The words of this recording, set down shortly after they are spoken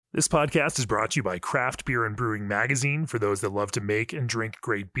This podcast is brought to you by Craft Beer and Brewing Magazine for those that love to make and drink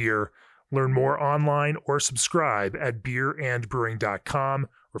great beer. Learn more online or subscribe at beerandbrewing.com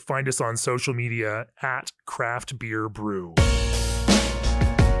or find us on social media at Craft Beer Brew.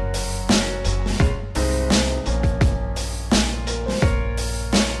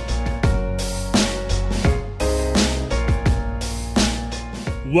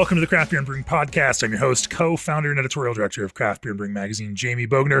 Welcome to the Craft Beer and Brewing Podcast. I'm your host, co-founder and editorial director of Craft Beer and Brewing Magazine, Jamie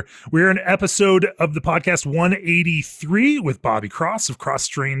Bogner. We're in an episode of the podcast 183 with Bobby Cross of Cross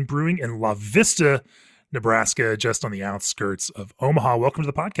Strain Brewing in La Vista, Nebraska, just on the outskirts of Omaha. Welcome to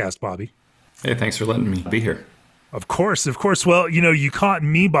the podcast, Bobby. Hey, thanks for letting me be here. Of course. Well, you caught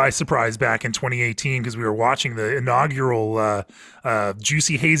me by surprise back in 2018 because we were watching the inaugural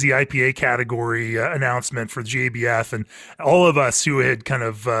Juicy Hazy IPA category announcement for the JBF, and all of us who had kind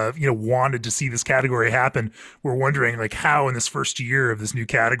of wanted to see this category happen were wondering like how in this first year of this new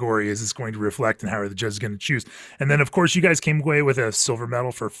category is this going to reflect and how are the judges going to choose. And then of course you guys came away with a silver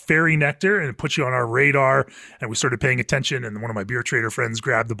medal for Fairy Nectar, and it put you on our radar, and we started paying attention, and one of my beer trader friends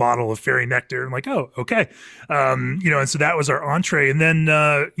grabbed the bottle of Fairy Nectar. I'm like, oh, okay. And so that was our entree. And then,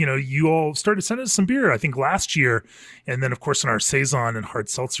 you all started sending us some beer, I think last year. And then, of course, in our Saison and Hard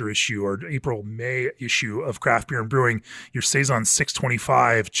Seltzer issue, or April-May issue of Craft Beer and Brewing, your Saison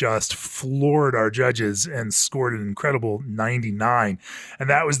 625 just floored our judges and scored an incredible 99. And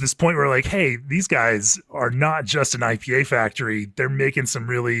that was this point where like, hey, these guys are not just an IPA factory. They're making some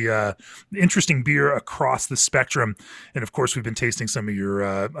really interesting beer across the spectrum. And, of course, we've been tasting some of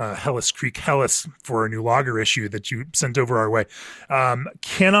your Hellas Creek Hellas for a new lager issue that you sent over our way.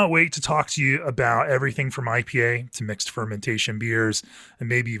 Cannot wait to talk to you about everything from IPA to mixed fermentation beers, and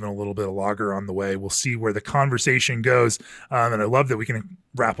maybe even a little bit of lager on the way. We'll see where the conversation goes. And I love that we can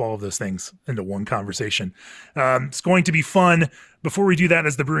wrap all of those things into one conversation. It's going to be fun. Before we do that,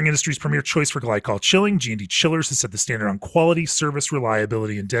 as the brewing industry's premier choice for glycol chilling, G&D Chillers has set the standard on quality, service,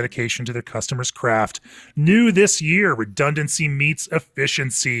 reliability, and dedication to their customers' craft. New this year, redundancy meets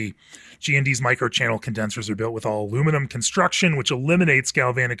efficiency. G&D's microchannel condensers are built with all aluminum construction, which eliminates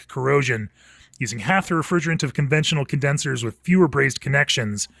galvanic corrosion. Using half the refrigerant of conventional condensers with fewer brazed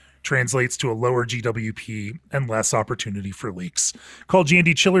connections translates to a lower GWP and less opportunity for leaks. Call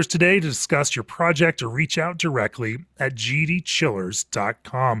G&D Chillers today to discuss your project or reach out directly at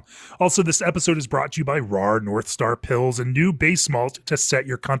gdchillers.com. Also, this episode is brought to you by RAR North Star Pils, a new base malt to set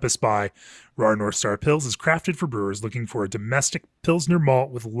your compass by. RAR North Star Pils is crafted for brewers looking for a domestic Pilsner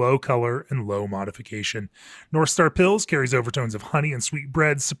malt with low color and low modification. North Star Pils carries overtones of honey and sweet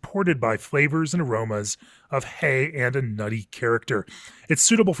bread, supported by flavors and aromas of hay and a nutty character. It's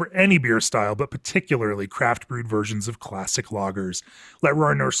suitable for any beer style, but particularly craft brewed versions of classic lagers. Let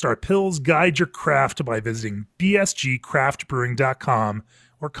RAR North Star Pils guide your craft by visiting bsgcraftbrewing.com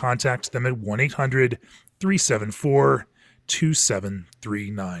or contact them at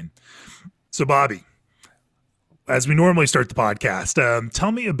 1-800-374-2739. So, Bobby, as we normally start the podcast,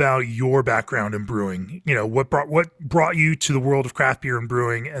 tell me about your background in brewing. What brought you to the world of craft beer and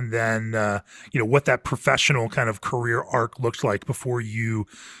brewing, and then what that professional kind of career arc looked like before you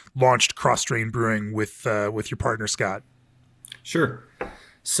launched Cross Strain Brewing with your partner Scott. Sure.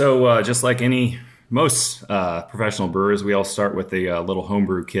 So just like most professional brewers, we all start with a little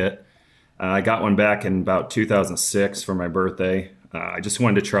homebrew kit. I got one back in about 2006 for my birthday. I just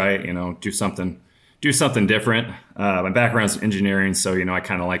wanted to try it, do something different. My background's in engineering, so, I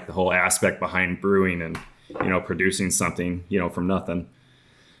kind of like the whole aspect behind brewing and, producing something, from nothing.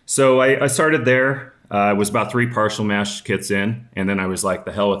 So I started there. It was about 3 partial mash kits in, and then I was like,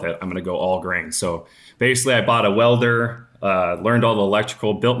 the hell with it. I'm going to go all grain. So basically I bought a welder, learned all the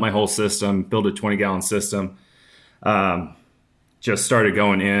electrical, built my whole system, built a 20-gallon system. Just started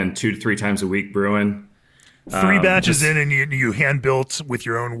going in 2 to 3 times a week brewing. 3 batches in, and you hand built with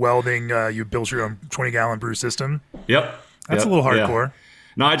your own welding. You built your own 20-gallon brew system. Yep, that's a little hardcore.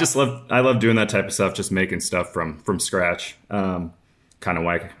 Yeah. No, I love doing that type of stuff, just making stuff from scratch. Kind of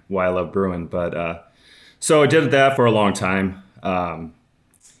why I love brewing. But so I did that for a long time, and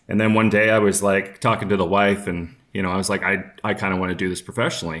then one day I was like talking to the wife, and I was like, I kind of want to do this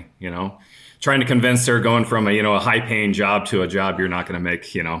professionally. Trying to convince her, going from a high-paying job to a job you're not going to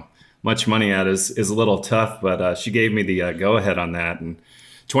make much money at is a little tough, but she gave me the go-ahead on that. And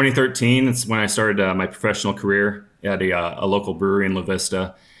 2013, it's when I started my professional career at a local brewery in La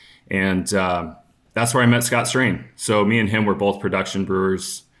Vista. And that's where I met Scott Strain. So me and him were both production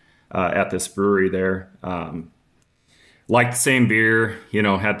brewers at this brewery there. Liked the same beer,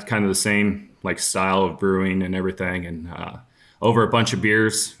 had kind of the same style of brewing and everything. And over a bunch of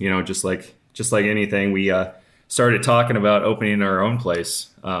beers, just like anything, we started talking about opening our own place.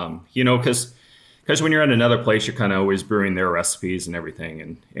 Because when you're at another place, you're kind of always brewing their recipes and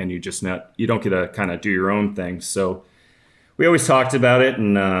everything, and you don't get to kind of do your own thing. So we always talked about it,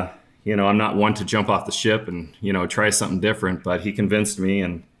 and I'm not one to jump off the ship and try something different, but he convinced me,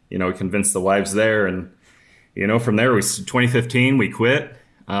 and he convinced the wives there, and from there, 2015 we quit.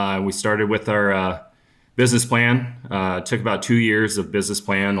 We started with our business plan. It took about 2 years of business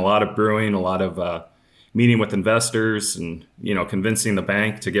plan, a lot of brewing, a lot of meeting with investors, and convincing the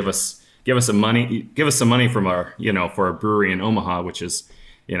bank to give us some money from our for our brewery in Omaha, which is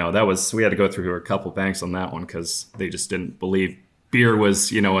we had to go through a couple banks on that one because they just didn't believe beer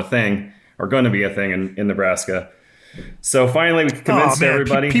was a thing or going to be a thing in Nebraska. So finally, we convinced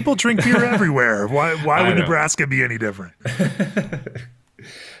everybody. People drink beer everywhere. Why would Nebraska be any different?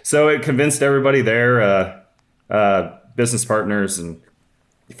 So it convinced everybody there, business partners, and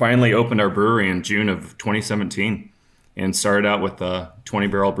finally opened our brewery in June of 2017, and started out with a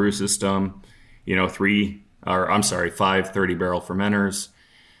 20-barrel brew system, 5 30-barrel fermenters,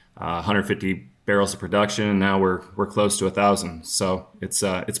 150 barrels of production, and now we're close to 1,000. So it's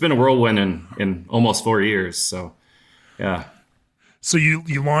been a whirlwind in almost 4 years. So yeah. So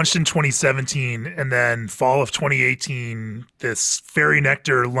you launched in 2017, and then fall of 2018, this Fairy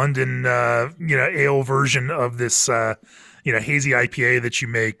Nectar London ale version of this hazy IPA that you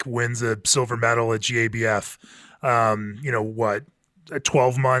make wins a silver medal at GABF.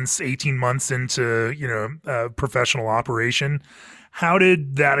 12 months, 18 months into professional operation. How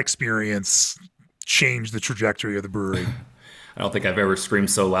did that experience change the trajectory of the brewery? I don't think I've ever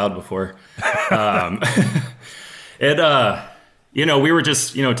screamed so loud before. We were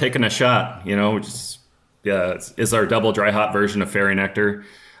just, taking a shot, it's our double dry hop version of Fairy Nectar,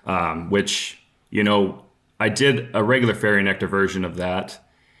 which, I did a regular Fairy Nectar version of that.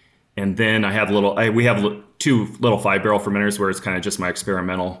 And then I had we have 2 little 5-barrel fermenters where it's kind of just my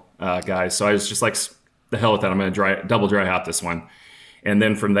experimental guys. So I was just like, the hell with that. I'm going to double dry hop this one. And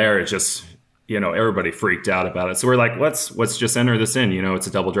then from there, it just, everybody freaked out about it. So we're like, let's just enter this in. It's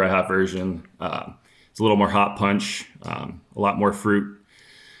a double dry hop version. It's a little more hop punch, a lot more fruit.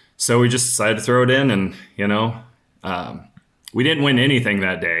 So we just decided to throw it in, and, we didn't win anything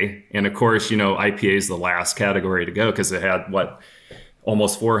that day. And of course, IPA is the last category to go because it had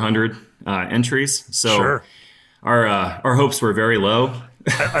almost 400 entries. So sure. Our hopes were very low.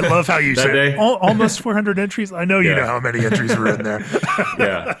 I love how you said almost 400 entries. I know you know how many entries were in there.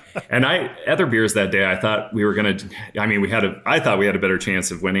 Yeah. And other beers that day, I thought we were going to, I thought we had a better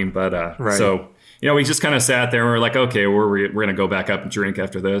chance of winning, but right. So, we just kind of sat there and we were like, okay, we're going to go back up and drink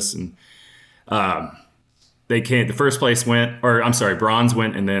after this. And the first place bronze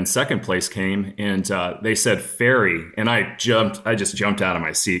went, and then second place came, and they said Fairy, and I just jumped out of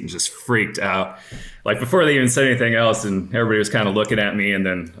my seat and just freaked out, like before they even said anything else, and everybody was kind of looking at me, and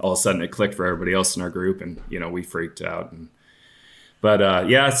then all of a sudden it clicked for everybody else in our group, and we freaked out. But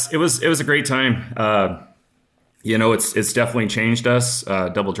it was a great time. It's definitely changed us.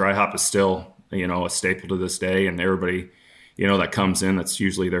 Double dry hop is still a staple to this day, and everybody that comes in, that's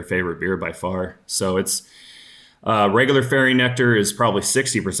usually their favorite beer by far. So it's regular Fairy Nectar is probably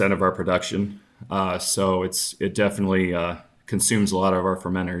 60% of our production. So it definitely consumes a lot of our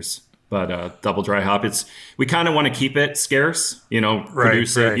fermenters. But double dry hop, we kind of want to keep it scarce,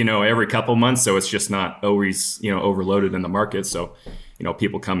 produce it, every couple months. So it's just not always, overloaded in the market. So,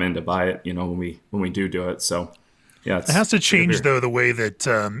 people come in to buy it, when we do it. So yeah, it has to change though, the way that,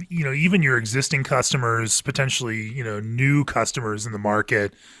 even your existing customers, potentially, new customers in the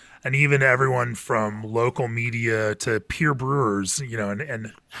market, and even everyone from local media to peer brewers,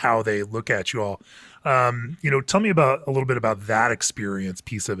 and how they look at you all. Tell me a little bit about that experience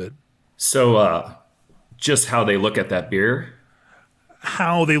piece of it. So just how they look at that beer?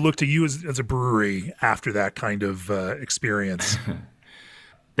 How they look to you as a brewery after that kind of experience.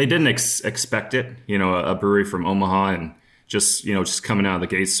 They didn't expect it, a brewery from Omaha, and just coming out of the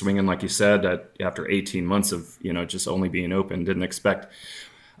gates swinging, like you said, that after 18 months of, just only being open, didn't expect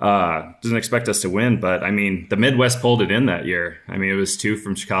us to win. But I mean, the Midwest pulled it in that year. I mean, it was 2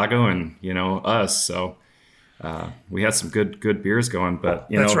 from Chicago and, us. So we had some good beers going, but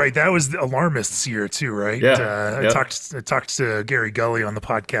that's right. That was the Alarmists year too, right? Yeah. I talked to Gary Gully on the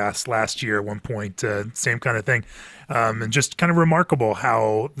podcast last year at one point, same kind of thing. And just kind of remarkable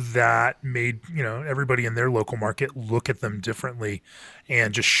how that made, everybody in their local market look at them differently,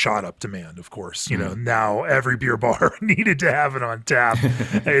 and just shot up demand, of course. Now every beer bar needed to have it on tap.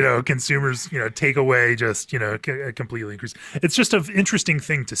 Consumers, takeaway just, completely increased. It's just an interesting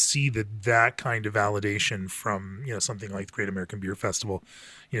thing to see that kind of validation from, something like the Great American Beer Festival,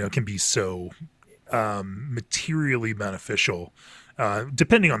 can be so materially beneficial.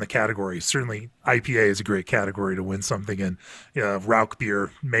 Depending on the category, certainly IPA is a great category to win something, and Rauch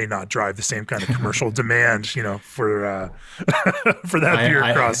beer may not drive the same kind of commercial demand, for for that beer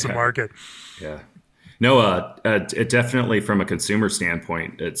across the market. Yeah, no, it definitely from a consumer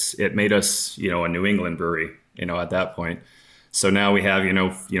standpoint, it made us, a New England brewery, at that point. So now we have,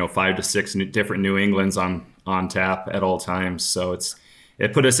 5 to 6 different New Englands on tap at all times. So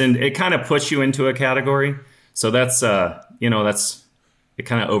it put us in, it kind of puts you into a category. So that's, it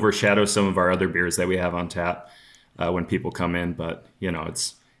kind of overshadows some of our other beers that we have on tap when people come in. But,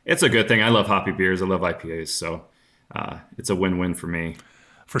 it's a good thing. I love hoppy beers. I love IPAs. So it's a win-win for me.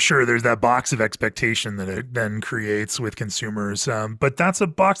 For sure, there's that box of expectation that it then creates with consumers. But that's a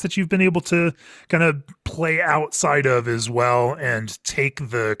box that you've been able to kind of play outside of as well and take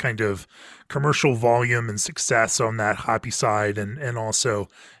the kind of commercial volume and success on that hoppy side and also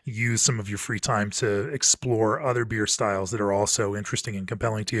use some of your free time to explore other beer styles that are also interesting and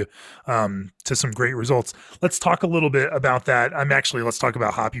compelling to you, to some great results. Let's talk a little bit about that. Let's talk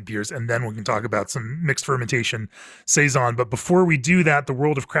about hoppy beers, and then we can talk about some mixed fermentation saison. But before we do that, the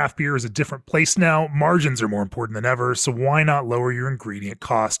world of craft beer is a different place now. Margins are more important than ever, so why not lower your ingredient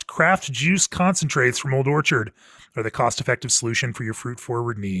cost? Craft juice concentrates from Old Orchard are the cost-effective solution for your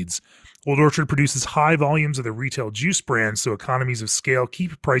fruit-forward needs. Old Orchard produces high volumes of the retail juice brand, so economies of scale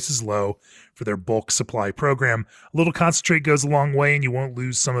keep prices low for their bulk supply program. A little concentrate goes a long way, and you won't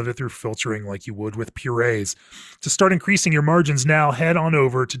lose some of it through filtering like you would with purees. To start increasing your margins now, head on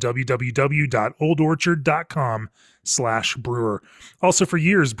over to www.oldorchard.com/brewer. Also, for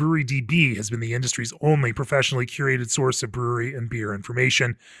years, BreweryDB has been the industry's only professionally curated source of brewery and beer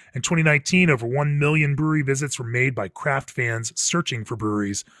information. In 2019, over 1 million brewery visits were made by craft fans searching for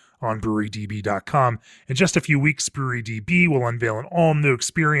breweries on brewerydb.com. In just a few weeks, BreweryDB will unveil an all-new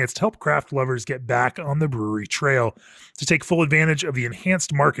experience to help craft lovers get back on the brewery trail. To take full advantage of the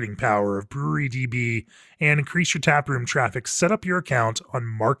enhanced marketing power of BreweryDB and increase your taproom traffic, set up your account on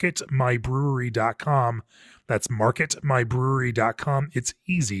marketmybrewery.com. That's marketmybrewery.com. It's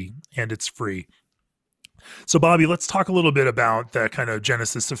easy and it's free. So, Bobby, let's talk a little bit about the kind of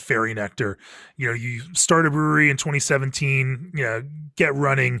genesis of Fairy Nectar. You start a brewery in 2017, get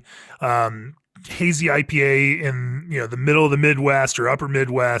running, hazy IPA in, the middle of the Midwest or upper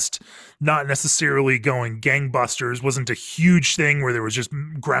Midwest, not necessarily going gangbusters, wasn't a huge thing where there was just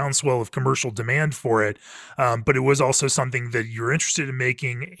groundswell of commercial demand for it. But it was also something that you're interested in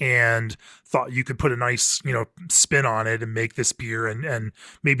making and thought you could put a nice, spin on it and make this beer and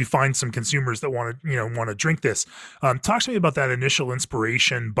maybe find some consumers that want to drink this. Talk to me about that initial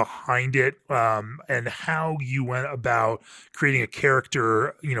inspiration behind it, and how you went about creating a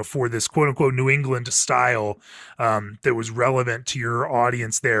character, for this quote unquote New England style, that was relevant to your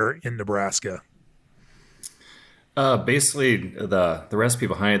audience there in Nebraska. Basically the recipe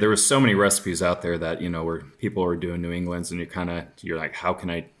behind it, there were so many recipes out there that, where people were doing New Englands, and you're like, how can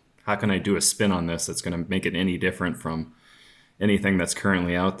I do a spin on this that's going to make it any different from anything that's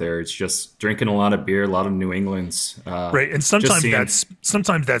currently out there? It's just drinking a lot of beer, a lot of New Englands. Right. And sometimes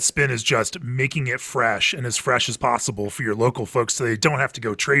that spin is just making it fresh and as fresh as possible for your local folks so they don't have to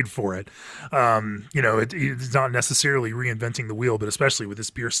go trade for it. It's not necessarily reinventing the wheel, but especially with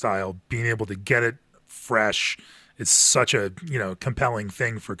this beer style, being able to get it fresh is such a, compelling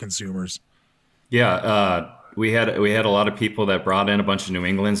thing for consumers. Yeah. We had a lot of people that brought in a bunch of New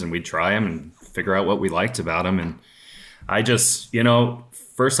Englands, and we'd try them and figure out what we liked about them. And I just,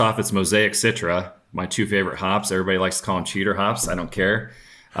 first off, it's Mosaic Citra, my two favorite hops. Everybody likes to call them cheater hops. I don't care.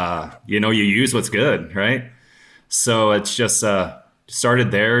 You use what's good, right? So it's just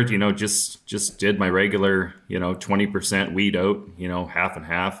started there, just did my regular, 20% wheat oat, half and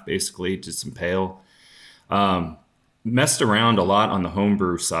half, basically, just some pale. Messed around a lot on the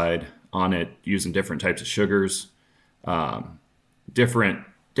homebrew side on it, using different types of sugars, different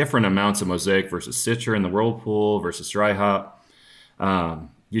amounts of Mosaic versus Citra in the Whirlpool versus dry hop.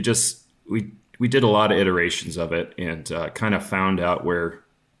 We did a lot of iterations of it, and kind of found out where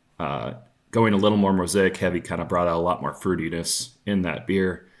going a little more Mosaic heavy kind of brought out a lot more fruitiness in that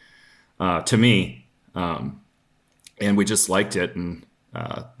beer, to me. And we just liked it. And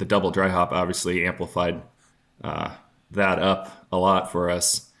the double dry hop obviously amplified that up a lot for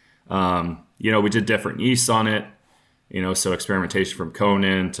us. We did different yeasts on it, so experimentation from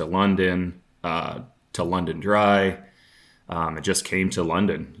Conan to London Dry. It just came to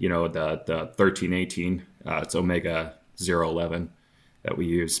London, the 1318, it's Omega 011 that we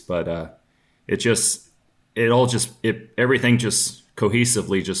use. But everything just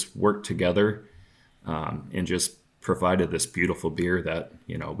cohesively just worked together, and just provided this beautiful beer that,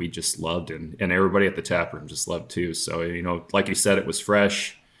 we just loved, and everybody at the tap room just loved too. So, like you said, it was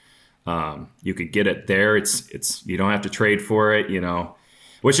fresh. You could get it there. It's you don't have to trade for it,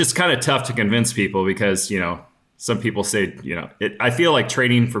 which is kind of tough to convince people because, some people say, I feel like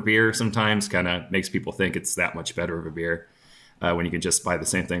trading for beer sometimes kind of makes people think it's that much better of a beer when you can just buy the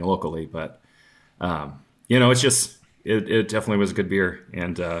same thing locally. But, it's just, it definitely was a good beer.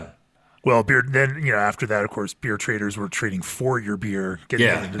 And, well, beer. Then after that, of course, beer traders were trading for your beer, getting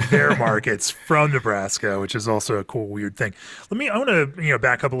it into their markets from Nebraska, which is also a cool, weird thing. I want to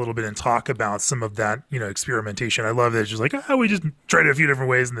back up a little bit and talk about some of that experimentation. I love that it's just like, we just tried it a few different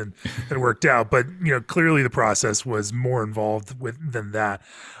ways and then it worked out. But clearly the process was more involved than that.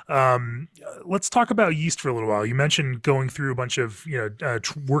 Let's talk about yeast for a little while. You mentioned going through a bunch of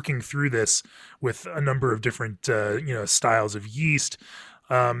working through this with a number of different styles of yeast.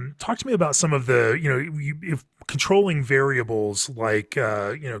 Talk to me about some of the, if controlling variables like,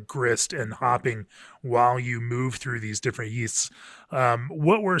 grist and hopping while you move through these different yeasts.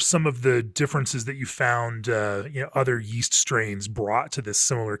 What were some of the differences that you found, other yeast strains brought to this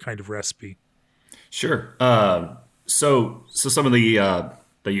similar kind of recipe? Sure. So some of the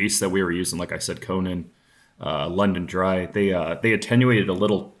yeast that we were using, like I said, Conan, London Dry, they attenuated a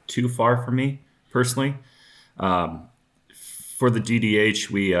little too far for me personally. For the DDH,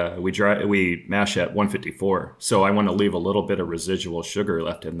 we mash at 154, so I want to leave a little bit of residual sugar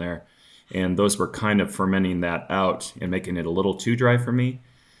left in there, and those were kind of fermenting that out and making it a little too dry for me.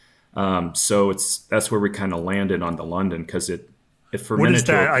 So that's where we kind of landed on the London because it fermented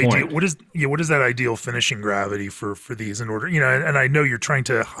to a point. What is that ideal finishing gravity for these in order? And I know you're trying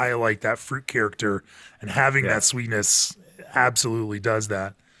to highlight that fruit character, and having that sweetness absolutely does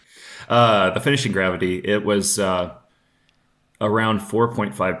that. The finishing gravity, it was. Around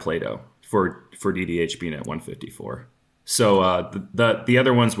 4.5 Plato for DDH being at 154. So the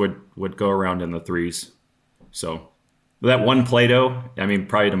other ones would go around in the threes. So that one Plato,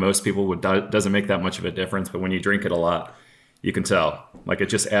 probably to most people doesn't make that much of a difference, but when you drink it a lot, you can tell. Like it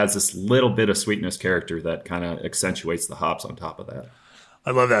just adds this little bit of sweetness character that kind of accentuates the hops on top of that. I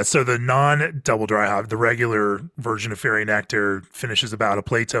love that. So the non-double dry hop, the regular version of Fairy Nectar finishes about a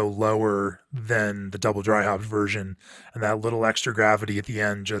Plato lower than the double dry hop version. And that little extra gravity at the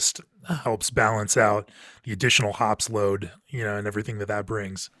end just helps balance out the additional hops load, and everything that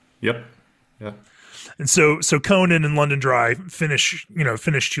brings. Yep. Yeah. And so Conan and London Dry finished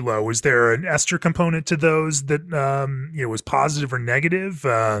too low. Was there an ester component to those that was positive or negative?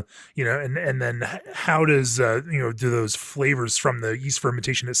 And then how does do those flavors from the yeast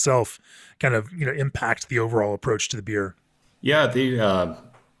fermentation itself kind of impact the overall approach to the beer? Yeah,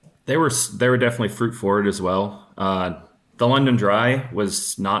 they were definitely fruit forward as well. The London Dry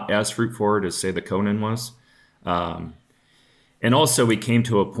was not as fruit forward as say the Conan was, and also we came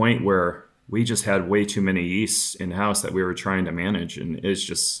to a point where we just had way too many yeasts in house that we were trying to manage. And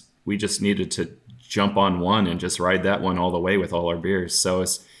we just needed to jump on one and just ride that one all the way with all our beers. So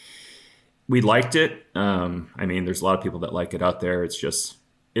we liked it. There's a lot of people that like it out there.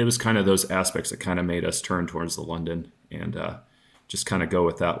 It was kind of those aspects that kind of made us turn towards the London and just kind of go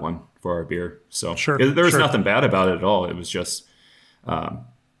with that one for our beer. So there was nothing bad about it at all. It was just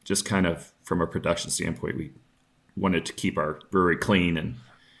kind of from a production standpoint, we wanted to keep our brewery clean and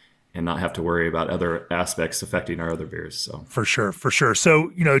not have to worry about other aspects affecting our other beers. So for sure.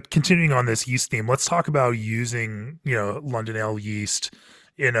 So, continuing on this yeast theme, let's talk about using, London Ale yeast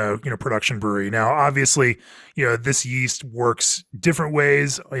in a, production brewery. Now, obviously, this yeast works different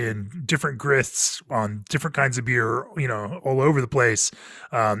ways in different grists on different kinds of beer, all over the place.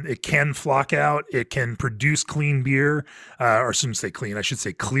 It can flock out. It can produce clean beer, or I shouldn't say clean, I should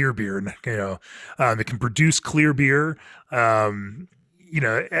say clear beer. It can produce clear beer.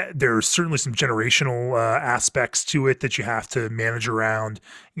 There's certainly some generational aspects to it that you have to manage around,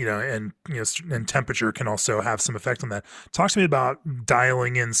 and temperature can also have some effect on that. Talk to me about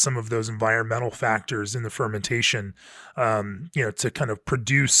dialing in some of those environmental factors in the fermentation, to kind of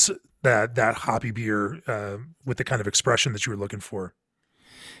produce that hoppy beer with the kind of expression that you were looking for.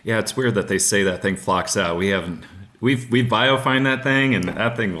 Yeah, it's weird that they say that thing flocks out. We've biofined that thing, and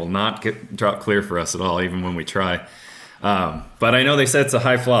that thing will not drop clear for us at all, even when we try. But I know they said it's a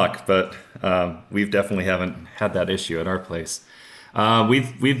high flock, but we've definitely haven't had that issue at our place.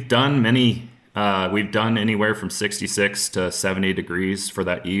 We've done anywhere from 66 to 70 degrees for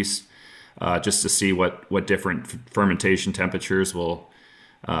that yeast, just to see what different fermentation temperatures will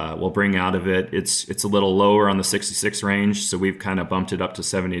bring out of it. It's a little lower on the 66 range, so we've kind of bumped it up to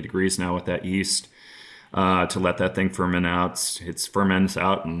 70 degrees now with that yeast. to let that thing ferment out. It ferments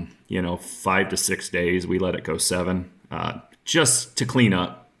out in 5 to 6 days. We let it go 7, just to clean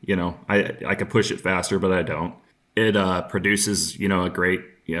up. I could push it faster, but I don't. It produces a great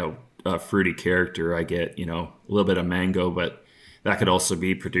fruity character. I get a little bit of mango, but that could also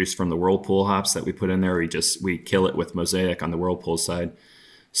be produced from the Whirlpool hops that we put in there. We kill it with Mosaic on the Whirlpool side,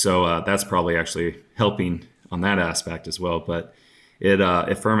 so that's probably actually helping on that aspect as well. But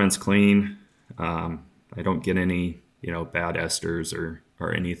it ferments clean. I don't get any, bad esters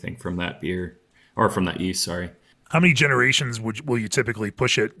or anything from that beer or from that yeast. Sorry. How many generations will you typically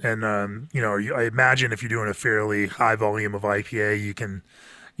push it? And, I imagine if you're doing a fairly high volume of IPA, you can,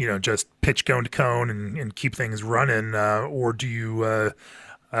 just pitch cone to cone and keep things running. Or do you,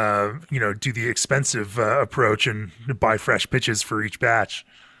 do the expensive approach and buy fresh pitches for each batch?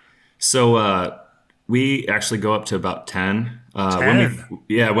 So, we actually go up to about 10. 10?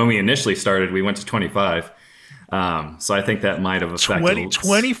 When we initially started, we went to 25. So I think that might have affected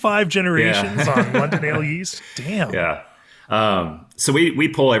 25 generations on London Ale yeast. Damn. Yeah. So we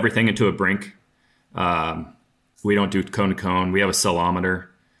pull everything into a brink. We don't do cone to cone. We have a celometer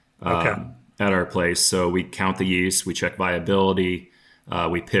at our place. So we count the yeast. We check viability.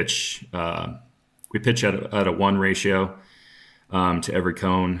 We pitch at a 1 ratio to every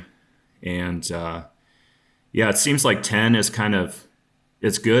cone. And it seems like 10 is kind of,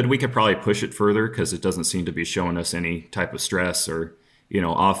 it's good. We could probably push it further because it doesn't seem to be showing us any type of stress or,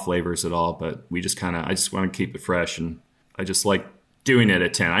 off flavors at all. But I just want to keep it fresh, and I just like doing it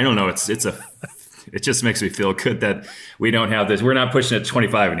at 10. I don't know. It just makes me feel good that we don't have this. We're not pushing it to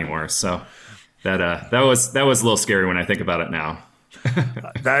 25 anymore. So that was a little scary when I think about it now.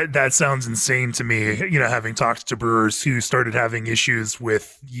 That sounds insane to me. Having talked to brewers who started having issues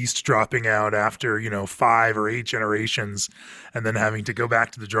with yeast dropping out after 5 or 8 generations, and then having to go back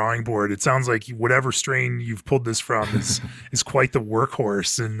to the drawing board. It sounds like whatever strain you've pulled this from is quite the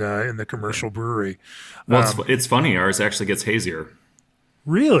workhorse in the commercial brewery. Well, it's funny. Ours actually gets hazier.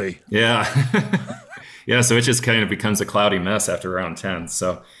 Really? Yeah. Yeah. So it just kind of becomes a cloudy mess after around 10.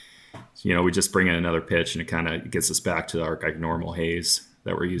 So. We just bring in another pitch, and it kind of gets us back to our normal haze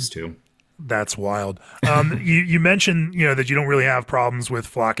that we're used to. That's wild. You mentioned, that you don't really have problems with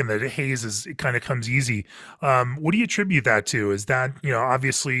flock, and that haze it kind of comes easy. What do you attribute that to? Is that,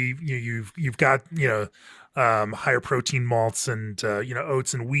 obviously you've got, higher protein malts and,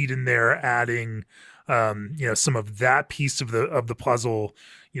 oats and wheat in there, adding, some of that piece of the puzzle.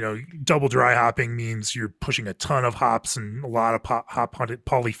 Double dry hopping means you're pushing a ton of hops and a lot of hop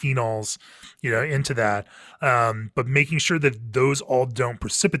polyphenols, into that. But making sure that those all don't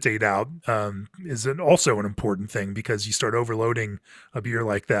precipitate out is also an important thing, because you start overloading a beer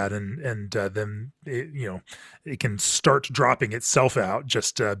like that, and then it can start dropping itself out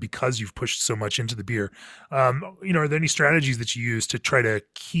just because you've pushed so much into the beer. Are there any strategies that you use to try to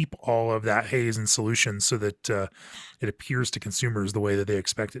keep all of that haze in solution so that it appears to consumers the way that they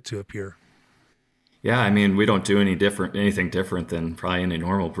expect it to appear? Yeah, I mean, we don't do anything different than probably any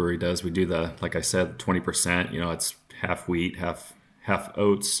normal brewery does. We do like I said, 20%. It's half wheat, half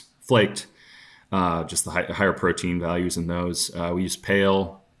oats, flaked. Just the higher protein values in those. We use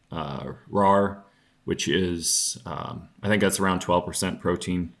pale, RAR, which is I think that's around 12%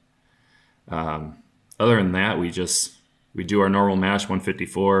 protein. Other than that, we do our normal mash,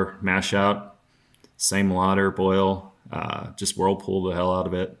 154 mash out, same lauter, boil, just whirlpool the hell out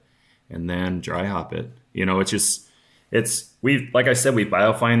of it, and then dry hop it. Like I said, we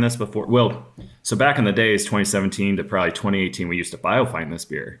biofine this before. Well, so back in the days, 2017 to probably 2018, we used to biofine this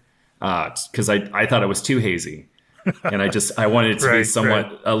beer because I thought it was too hazy, and I wanted it to be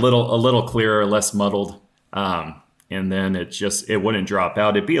somewhat a little clearer, less muddled, and then it wouldn't drop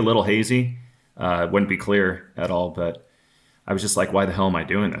out. It'd be a little hazy, it wouldn't be clear at all, but I was just like, why the hell am I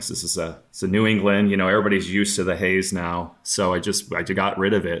doing this? It's a New England, everybody's used to the haze now. So I got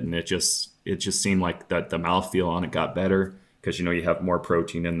rid of it, and it just seemed like that the mouthfeel on it got better because, you have more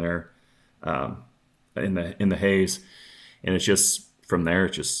protein in there, in the haze. And it's just, from there,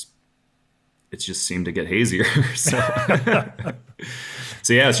 it just seemed to get hazier. So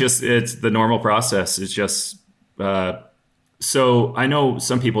yeah, it's the normal process. It's just, so I know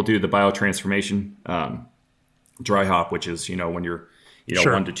some people do the biotransformation, dry hop, which is when you're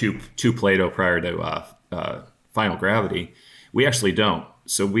sure. 1 to 2 Plato prior to final gravity. We actually don't.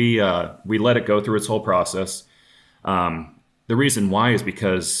 So we let it go through its whole process. The reason why is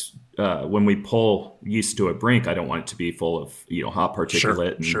because when we pull yeast to a brink, I don't want it to be full of hop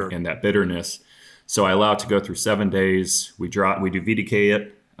particulate and that bitterness. So I allow it to go through 7 days. We do VDK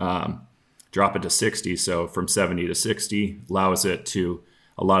it, drop it to 60. So from 70 to 60 allows it to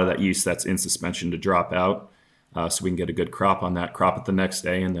a lot of that yeast that's in suspension to drop out, so we can get a good crop on that. Crop it the next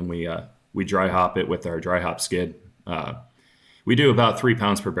day, and then we dry hop it with our dry hop skid. We do about 3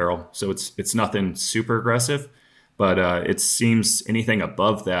 pounds per barrel, so it's nothing super aggressive, but it seems anything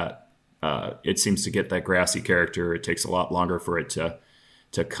above that, it seems to get that grassy character. It takes a lot longer for it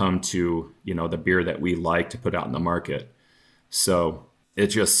to come to, the beer that we like to put out in the market. So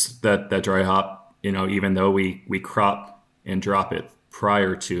it's just that dry hop, even though we crop and drop it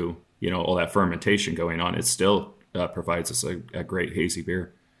prior to, all that fermentation going on, it still provides us a great hazy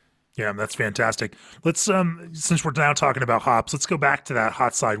beer. Yeah, that's fantastic. Let's since we're now talking about hops, let's go back to that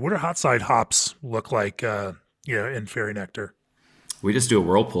hot side. What do hot side hops look like in Fairy Nectar? We just do a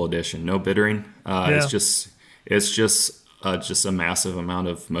Whirlpool edition, no bittering. It's just a massive amount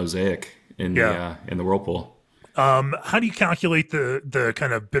of mosaic in the Whirlpool. How do you calculate the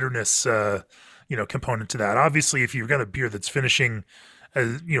kind of bitterness component to that? Obviously, if you've got a beer that's finishing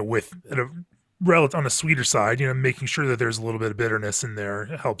with on a sweeter side, making sure that there's a little bit of bitterness in there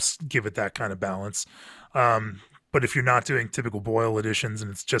helps give it that kind of balance. But if you're not doing typical boil additions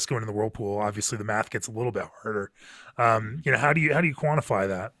and it's just going in the Whirlpool, obviously the math gets a little bit harder. How do you quantify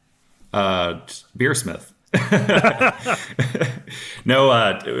that? Beersmith. No,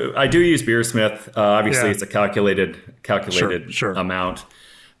 I do use Beersmith. Obviously, it's a calculated sure. amount,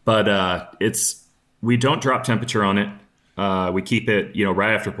 but we don't drop temperature on it. We keep it,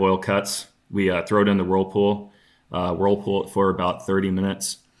 right after boil cuts. We throw it in the Whirlpool it for about 30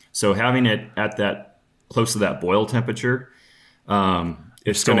 minutes. So having it at that close to that boil temperature,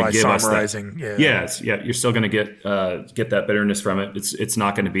 it's going to give us that. You're still going to get that bitterness from it. It's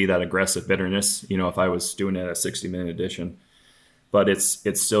not going to be that aggressive bitterness, if I was doing it at a 60-minute addition, but it's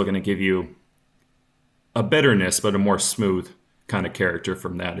still going to give you a bitterness, but a more smooth kind of character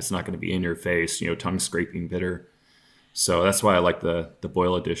from that. It's not going to be in your face, tongue scraping bitter. So that's why I like the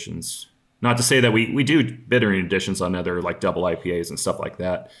boil additions. Not to say that we do bittering additions on other like double IPAs and stuff like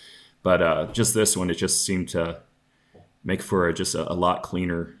that, but just this one, it just seemed to make for a lot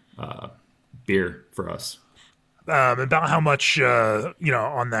cleaner beer for us. About how much,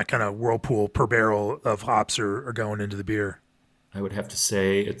 on that kind of Whirlpool per barrel of hops are going into the beer? I would have to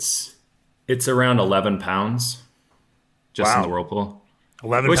say it's around 11 pounds just in the Whirlpool.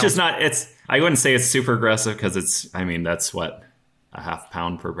 11 Which pounds. Is not, I wouldn't say it's super aggressive because that's what, a half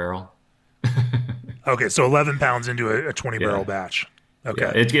pound per barrel. Okay, so 11 pounds into a 20 barrel batch.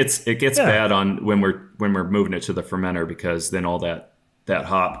 Okay, it gets bad on when we're moving it to the fermenter, because then all that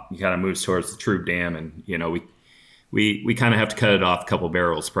hop kind of moves towards the true dam, and we kind of have to cut it off a couple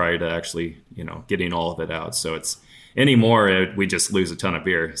barrels prior to actually getting all of it out. So it's anymore we just lose a ton of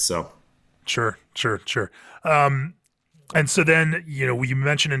beer. So sure. And so then you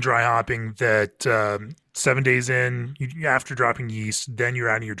mentioned in dry hopping that 7 days in, after dropping yeast, then you're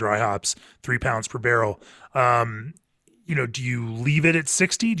adding your dry hops, 3 pounds per barrel. Do you leave it at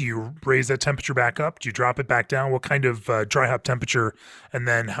 60? Do you raise that temperature back up? Do you drop it back down? What kind of dry hop temperature? And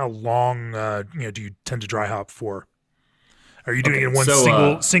then how long do you tend to dry hop for? Are you doing it in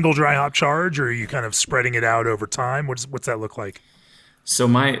one single dry hop charge, or are you kind of spreading it out over time? What's that look like? So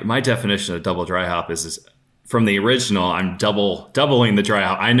my definition of double dry hop is from the original, I'm doubling the dry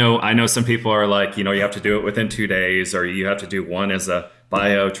hop. I know some people are like, you have to do it within 2 days, or you have to do one as a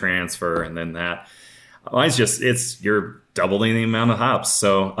bio transfer and then that. Mine's you're doubling the amount of hops.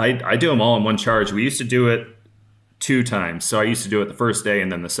 So I do them all in one charge. We used to do it 2 times. So I used to do it the first day and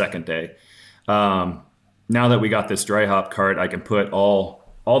then the second day. Now that we got this dry hop cart, I can put all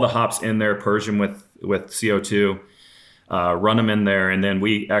the hops in there, purge them with CO2, run them in there, and then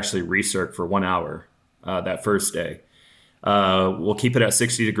we actually recirc for 1 hour that first day. We'll keep it at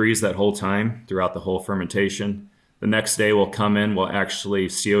 60 degrees that whole time throughout the whole fermentation. The next day we'll come in, we'll actually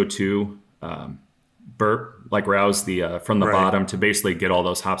CO2 burp, like rouse from the bottom to basically get all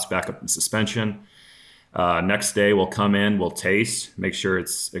those hops back up in suspension. Next day we'll come in, we'll taste, make sure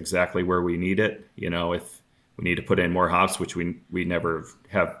it's exactly where we need it. If we need to put in more hops, which we never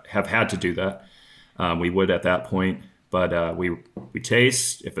have had to do that, we would at that point. But we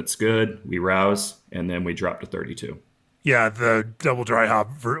taste. If it's good, we rouse, and then we drop to 32. Yeah, the double dry hop.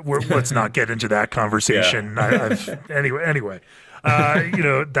 Let's not get into that conversation. Anyway,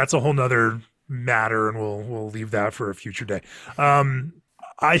 that's a whole nother matter, and we'll leave that for a future day.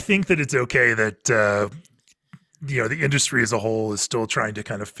 I think that it's okay that the industry as a whole is still trying to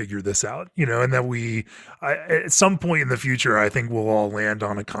kind of figure this out, and that at some point in the future, I think we'll all land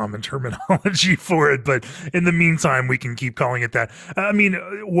on a common terminology for it. But in the meantime, we can keep calling it that. I mean,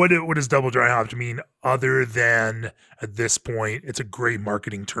 what does double dry hopped mean other than at this point, it's a great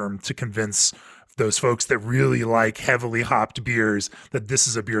marketing term to convince those folks that really like heavily hopped beers, that this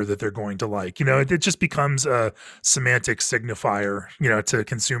is a beer that they're going to like. It just becomes a semantic signifier, to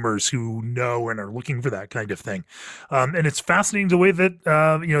consumers who know and are looking for that kind of thing. And it's fascinating the way that,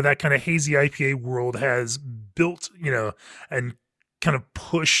 that kind of hazy IPA world has built, and kind of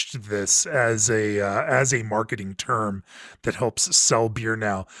pushed this as a marketing term that helps sell beer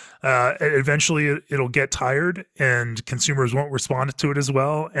now. Eventually it'll get tired and consumers won't respond to it as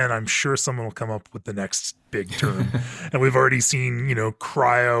well. And I'm sure someone will come up with the next big term. And we've already seen,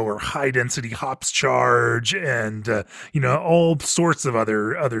 cryo or high density hops charge and, all sorts of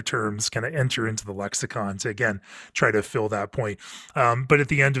other terms kind of enter into the lexicon to, again, try to fill that point. But at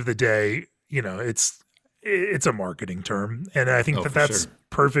the end of the day, it's a marketing term, and I think that's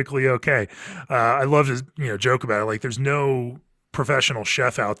perfectly okay. I love to joke about it. Like, there's no professional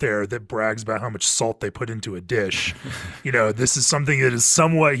chef out there that brags about how much salt they put into a dish. This is something that is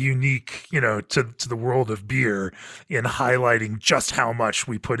somewhat unique, to the world of beer in highlighting just how much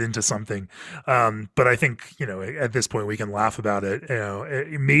we put into something. But I think at this point we can laugh about it.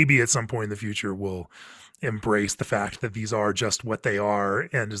 Maybe at some point in the future we'll embrace the fact that these are just what they are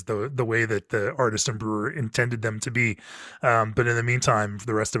and is the way that the artist and brewer intended them to be. But in the meantime, for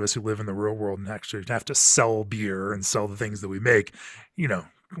the rest of us who live in the real world and actually have to sell beer and sell the things that we make,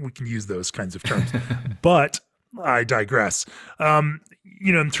 we can use those kinds of terms. But I digress.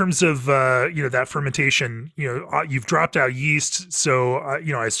 In terms of, that fermentation, you've dropped out yeast. So,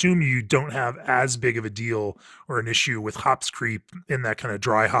 I assume you don't have as big of a deal or an issue with hops creep in that kind of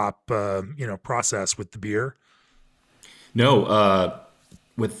dry hop, process with the beer. No,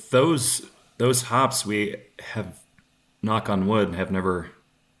 with those hops, we have, knock on wood, have never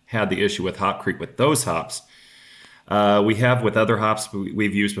had the issue with hop creep with those hops. We have with other hops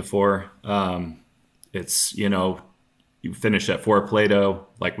we've used before. It's, you finish at 4 Plato,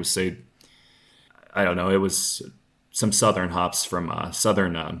 like we say, I don't know, it was some southern hops from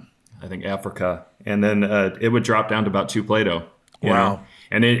southern, I think, Africa. And then it would drop down to about 2 Plato. You know?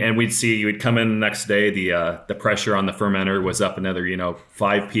 And we'd see, you would come in the next day, the pressure on the fermenter was up another,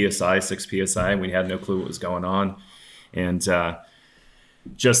 5 PSI, 6 PSI, and we had no clue what was going on. And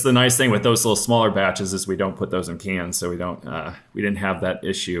just the nice thing with those little smaller batches is we don't put those in cans, so we didn't have that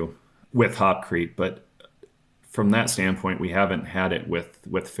issue with hop creep. But from that standpoint, we haven't had it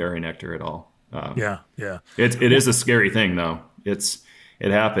with Fairy Nectar at all. Yeah. It is a scary thing, though.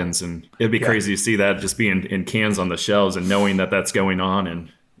 It happens, and it'd be crazy to see that just being in cans on the shelves and knowing that that's going on.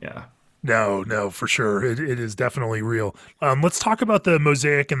 And yeah. No, for sure. It is definitely real. Let's talk about the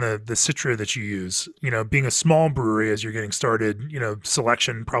Mosaic and the Citra that you use. Being a small brewery as you're getting started,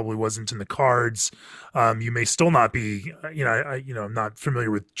 selection probably wasn't in the cards. You may still not be, I'm not familiar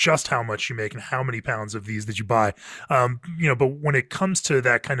with just how much you make and how many pounds of these that you buy. But when it comes to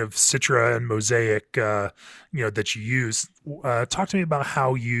that kind of Citra and Mosaic, that you use, talk to me about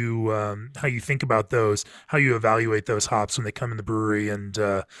how you think about those, how you evaluate those hops when they come in the brewery, and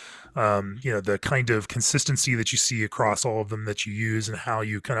the kind of consistency that you see across all of them that you use, and how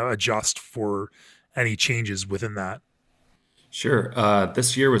you kind of adjust for any changes within that. Sure.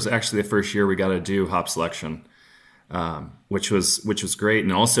 This year was actually the first year we got to do hop selection, which was great.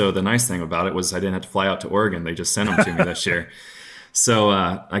 And also the nice thing about it was I didn't have to fly out to Oregon. They just sent them to me this year. So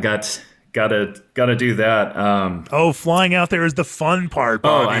I gotta do that. Flying out there is the fun part,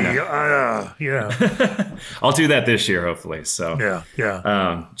 Bobby. I know. I'll do that this year, hopefully. So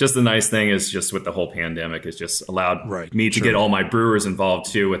yeah. Just the nice thing is just with the whole pandemic, it's just allowed me to Sure. get all my brewers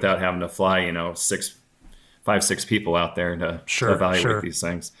involved too, without having to fly, 5-6 people out there to evaluate these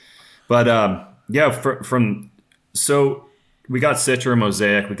things. But so we got Citra,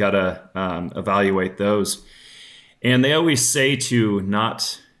 Mosaic, we got to evaluate those. And they always say to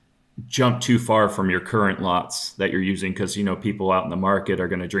not jump too far from your current lots that you're using, because, people out in the market are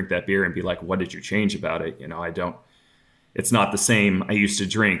going to drink that beer and be like, what did you change about it? It's not the same I used to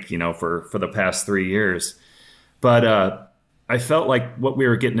drink, for the past 3 years. But I felt like what we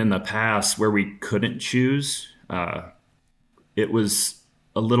were getting in the past, where we couldn't choose, it was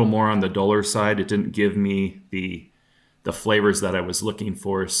a little more on the duller side. It didn't give me the flavors that I was looking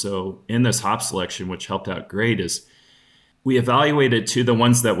for. So in this hop selection, which helped out great, is we evaluated to the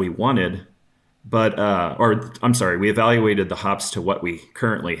ones that we wanted, we evaluated the hops to what we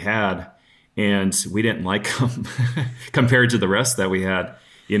currently had, and we didn't like them compared to the rest that we had,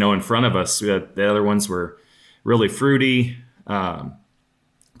 in front of us. The other ones were really fruity.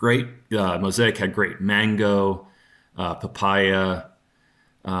 Great. Mosaic had great mango, papaya.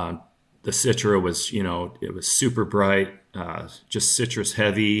 The Citra was, it was super bright, just citrus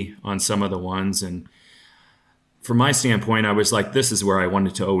heavy on some of the ones. And from my standpoint, I was like, this is where I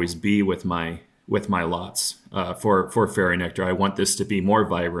wanted to always be with my with my lots for Fairy Nectar. I want this to be more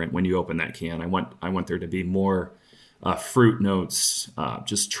vibrant when you open that can. I want there to be more fruit notes,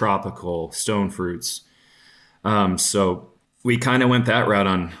 just tropical stone fruits. So we kind of went that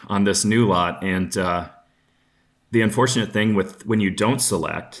route on this new lot. And the unfortunate thing with when you don't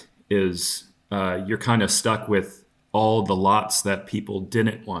select is you're kind of stuck with all the lots that people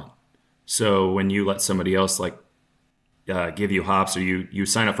didn't want. So when you let somebody else give you hops, or you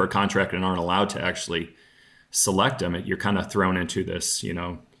sign up for a contract and aren't allowed to actually select them, you're kind of thrown into this,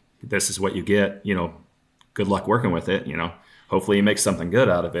 this is what you get, good luck working with it, hopefully you make something good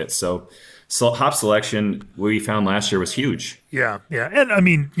out of it. So hop selection we found last year was huge. Yeah. And I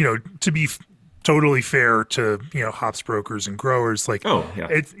mean, to be totally fair to, hops brokers and growers,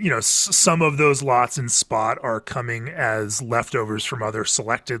 some of those lots in spot are coming as leftovers from other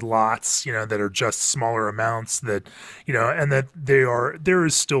selected lots, that are just smaller amounts that, and that there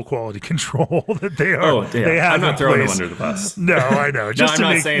is still quality control that they are. Oh, yeah. They have I'm not throwing them under the bus. No, I know. Just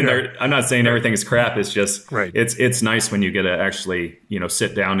I'm not saying everything is crap. It's just, right. It's nice when you get to actually,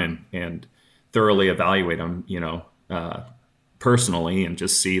 sit down and thoroughly evaluate them, personally, and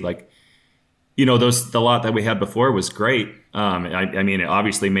just see the lot that we had before was great. I mean, it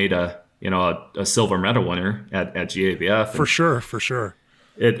obviously made a silver medal winner at GABF. For sure.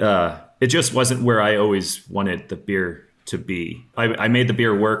 It just wasn't where I always wanted the beer to be. I made the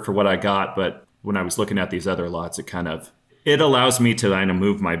beer work for what I got, but when I was looking at these other lots, it allows me to kind of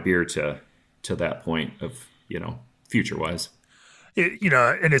move my beer to that point of, future wise.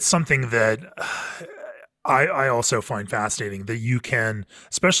 And it's something that I also find fascinating that you can,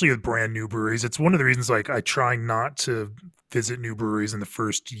 especially with brand new breweries. It's one of the reasons I try not to visit new breweries in the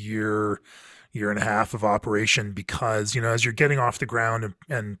first year and a half of operation, because, as you're getting off the ground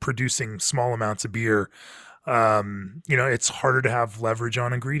and producing small amounts of beer, it's harder to have leverage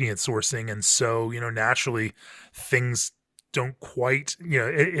on ingredient sourcing. And so, naturally things don't quite,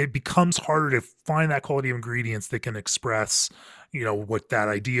 it becomes harder to find that quality of ingredients that can express what that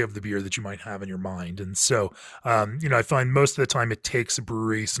idea of the beer that you might have in your mind. And so, I find most of the time it takes a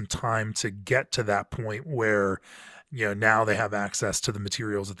brewery some time to get to that point where, now they have access to the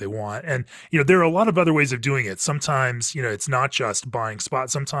materials that they want. And, there are a lot of other ways of doing it. Sometimes, it's not just buying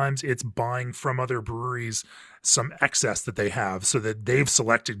spot. Sometimes it's buying from other breweries some excess that they have, so that they've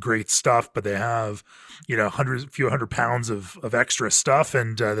selected great stuff, but they have, a few hundred pounds of extra stuff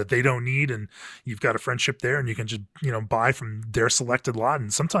and that they don't need. And you've got a friendship there, and you can just, buy from their selected lot.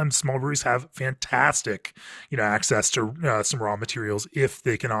 And sometimes small breweries have fantastic, access to some raw materials if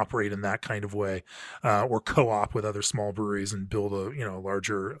they can operate in that kind of way, or co-op with other small breweries and build a,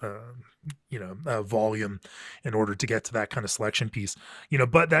 larger, volume in order to get to that kind of selection piece,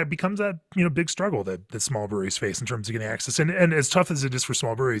 but that becomes that, big struggle that small breweries face in terms of getting access. And as tough as it is for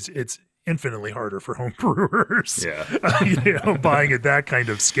small breweries, it's infinitely harder for home brewers, buying at that kind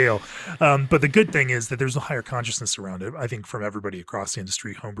of scale. But the good thing is that there's a higher consciousness around it, I think, from everybody across the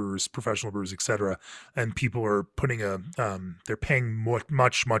industry, home brewers, professional brewers, et cetera. And people are putting they're paying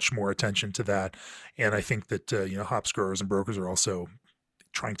much more attention to that. And I think that, hops growers and brokers are also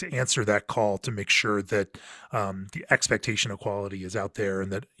trying to answer that call to make sure that the expectation of quality is out there, and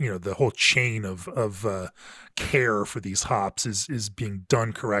that the whole chain of care for these hops is being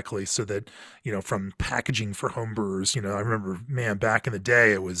done correctly, so that from packaging for home brewers. I remember, back in the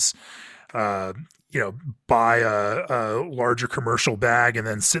day, it was buy a larger commercial bag and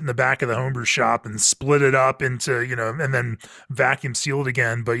then sit in the back of the homebrew shop and split it up into, and then vacuum seal it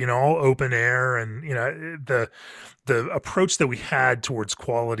again, but, all open air. And, the approach that we had towards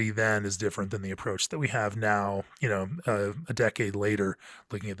quality then is different than the approach that we have now, a decade later,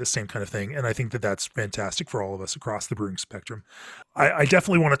 looking at the same kind of thing. And I think that that's fantastic for all of us across the brewing spectrum. I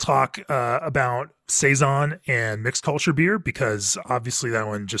definitely want to talk about Saison and mixed culture beer, because obviously that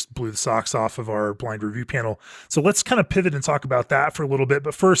one just blew the socks off of our blind review panel. So let's kind of pivot and talk about that for a little bit.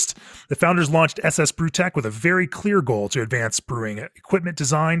 But first, the founders launched SS Brewtech with a very clear goal to advance brewing equipment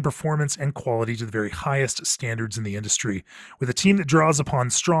design, performance, and quality to the very highest standards in the industry. With a team that draws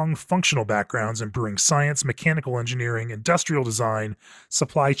upon strong functional backgrounds in brewing science, mechanical engineering, industrial design,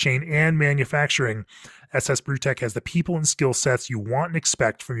 supply chain, and manufacturing, SS Brewtech has the people and skill sets you want and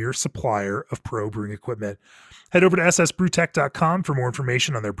expect from your supplier of pro brewing equipment. Head over to ssbrewtech.com for more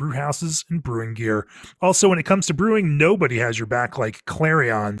information on their brew houses and brewing gear. Also, when it comes to brewing, nobody has your back like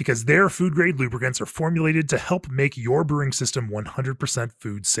Clarion, because their food-grade lubricants are formulated to help make your brewing system 100%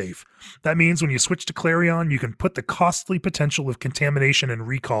 food safe. That means when you switch to Clarion, you can put the costly potential of contamination and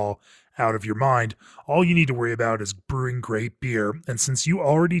recall out of your mind. All you need to worry about is brewing great beer. And since you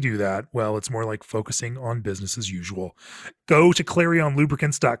already do that, well, it's more like focusing on business as usual. Go to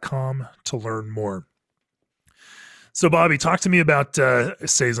clarionlubricants.com to learn more. So, Bobby, talk to me about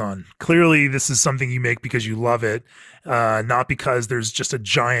Saison. Clearly, this is something you make because you love it, not because there's just a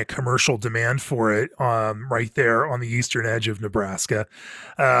giant commercial demand for it right there on the eastern edge of Nebraska.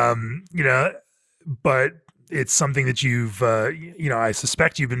 But it's something that you've, I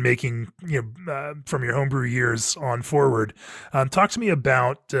suspect you've been making, from your homebrew years on forward. Talk to me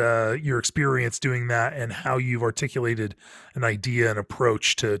about your experience doing that and how you've articulated an idea and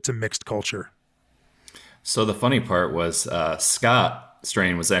approach to mixed culture. So the funny part was Scott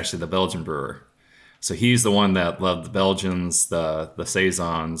Strain was actually the Belgian brewer. So he's the one that loved the Belgians, the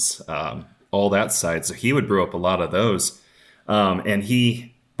Saisons, all that side. So he would brew up a lot of those. And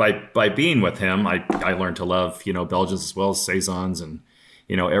he, by being with him, I learned to love, Belgians as well as Saisons and,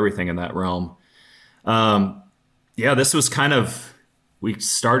 everything in that realm. This was we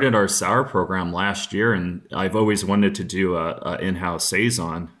started our sour program last year, and I've always wanted to do a in-house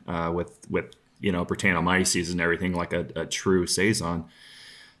Saison with Brettanomyces and everything, like a true Saison.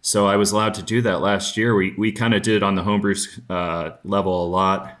 So I was allowed to do that last year. We kind of did it on the homebrew level a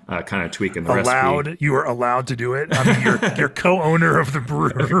lot, kind of tweaking the recipe. You were allowed to do it? I mean, you're co-owner of the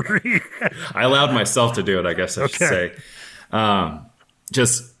brewery. I allowed myself to do it, I guess I should say. I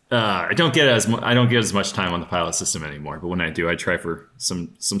don't get as much time on the pilot system anymore, but when I do, I try for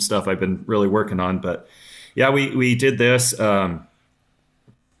some stuff I've been really working on. But yeah, we did this. I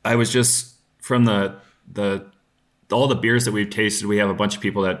was just from all the beers that we've tasted, we have a bunch of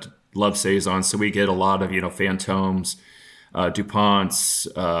people that love Saison, so we get a lot of Fantômes, DuPonts,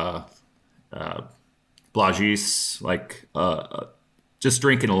 Blagis, just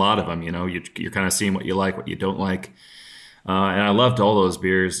drinking a lot of them. You're kind of seeing what you like, what you don't like, and I loved all those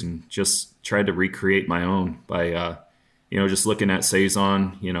beers and just tried to recreate my own by just looking at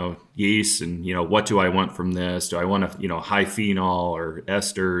Saison, yeast, and what do I want from this? Do I want high phenol or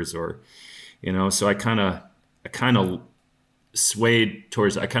esters or so I kind of swayed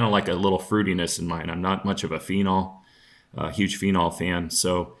towards, I kind of like a little fruitiness in mine. I'm not much of a huge phenol fan.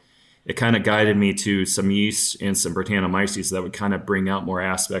 So it kind of guided me to some yeast and some Brettanomyces that would kind of bring out more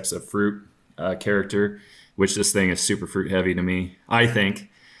aspects of fruit character, which this thing is super fruit heavy to me, I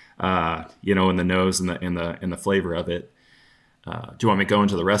think, in the nose and the flavor of it. Do you want me to go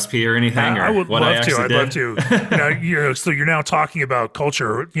into the recipe or anything? I would love to. I'd love to. So you're now talking about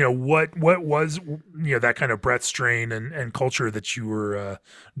culture. What was that kind of Brett strain and culture that you were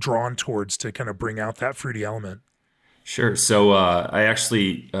drawn towards to kind of bring out that fruity element? Sure. So I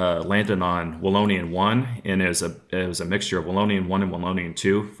actually landed on Wallonian 1, and it was a mixture of Wallonian 1 and Wallonian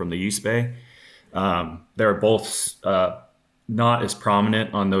 2 from the Yeast Bay. They're both not as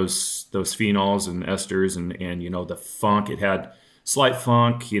prominent on those phenols and esters and the funk. It had slight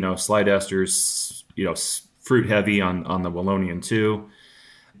funk, slight esters, fruit heavy on the Wallonian 2.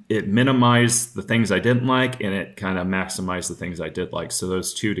 It minimized the things I didn't like, and it kind of maximized the things I did like. So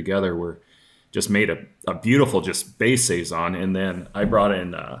those two together were just made a beautiful just base Saison. And then I brought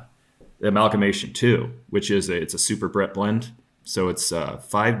in the Amalgamation 2, which is it's a super Brett blend. So it's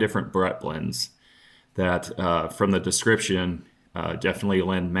 5 different Brett blends that from the description definitely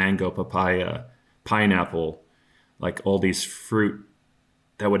lend mango, papaya, pineapple, like all these fruit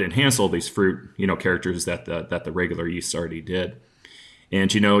that would enhance all these fruit, characters that the regular yeast already did.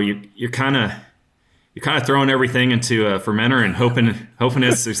 And you're kind of throwing everything into a fermenter and hoping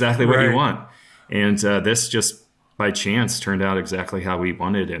it's exactly what you want. And this just by chance turned out exactly how we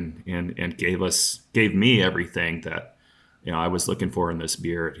wanted, and gave me everything that I was looking for in this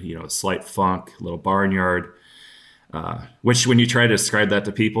beer. Slight funk, little barnyard. Which when you try to describe that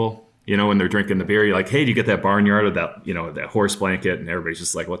to people, when they're drinking the beer, you're like, hey, do you get that barnyard or that, that horse blanket? And everybody's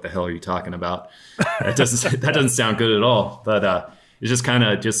just like, what the hell are you talking about? That doesn't sound good at all. But it's just kind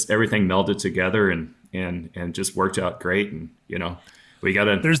of everything melded together and just worked out great. And, we got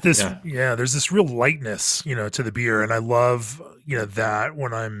to, there's this real lightness, to the beer. And I love, that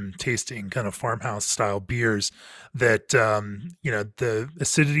when I'm tasting kind of farmhouse style beers that, the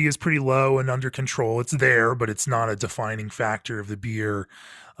acidity is pretty low and under control. It's there, but it's not a defining factor of the beer.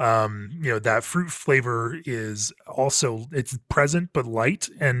 That fruit flavor is also, it's present, but light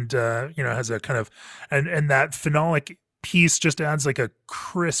and, has a kind of, and that phenolic piece just adds like a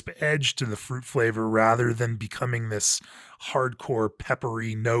crisp edge to the fruit flavor rather than becoming this hardcore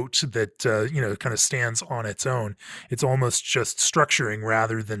peppery note that kind of stands on its own. It's almost just structuring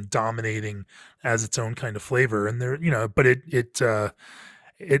rather than dominating as its own kind of flavor. And there, but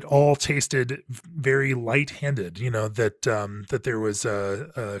it all tasted very light-handed. That there was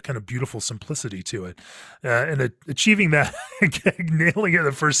a kind of beautiful simplicity to it, and achieving that, nailing it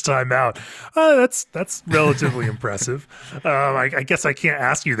the first time out. That's relatively impressive. I guess I can't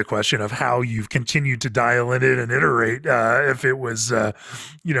ask you the question of how you've continued to dial in it and iterate. If it was, a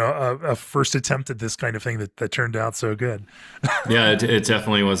first attempt at this kind of thing that turned out so good. Yeah, it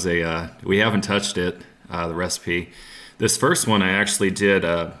definitely was we haven't touched it, the recipe. This first one I actually did,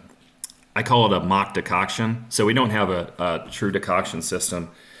 I call it a mock decoction. So we don't have a true decoction system.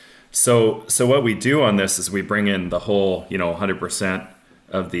 So what we do on this is we bring in the whole, 100%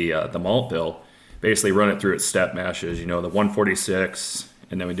 of the malt bill, basically run it through its step mashes, the 146,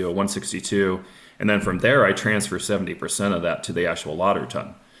 and then we do a 162. And then from there, I transfer 70% of that to the actual lauter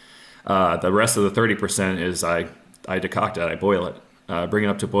tun. The rest of the 30% is I decoct it, I boil it, bring it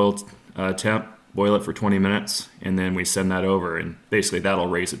up to boil temp, boil it for 20 minutes, and then we send that over, and basically that'll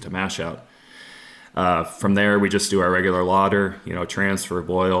raise it to mash out. From there, we just do our regular lauter, transfer,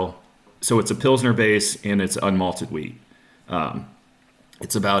 boil. So it's a Pilsner base, and it's unmalted wheat.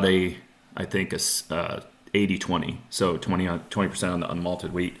 It's about I think, 80-20, so 20% on the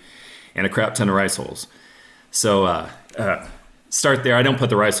unmalted wheat, and a crap ton of rice hulls. So start there. I don't put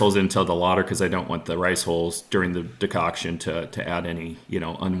the rice hulls until the lauter because I don't want the rice hulls during the decoction to add any,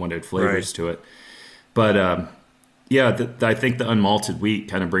 unwanted flavors to it. But I think the unmalted wheat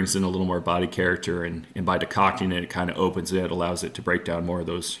kind of brings in a little more body character, and by decocting it, it kind of opens it, allows it to break down more of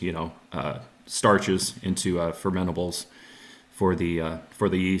those, starches into fermentables for the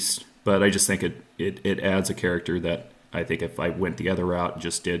yeast. But I just think it adds a character that I think if I went the other route and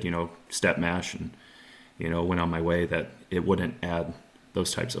just did, step mash and, went on my way, that it wouldn't add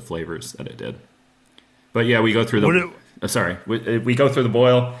those types of flavors that it did. But yeah, we go through we go through the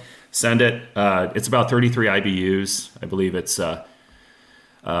boil, send it. It's about 33 IBUs. I believe it's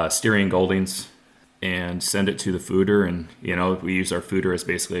Styrian Goldings, and send it to the foeder. And, we use our foeder as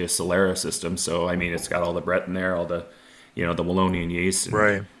basically a Solera system. So, I mean, it's got all the Brett in there, all the, the Wallonian yeast. And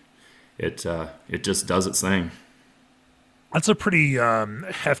right. It just does its thing. That's a pretty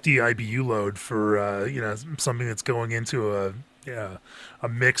hefty IBU load for something that's going into a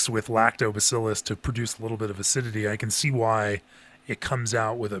mix with lactobacillus to produce a little bit of acidity. I can see why it comes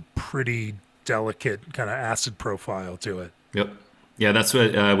out with a pretty delicate kind of acid profile to it. Yep. Yeah, that's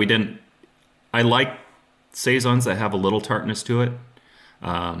what we didn't. I like saisons that have a little tartness to it.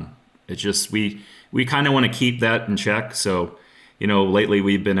 It's just we kind of want to keep that in check. So, lately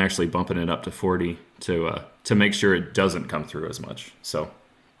we've been actually bumping it up to 40 to make sure it doesn't come through as much. So,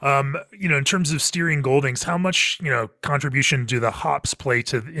 in terms of Styrian Goldings, how much, contribution do the hops play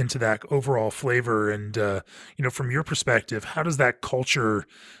into that overall flavor? And, from your perspective, how does that culture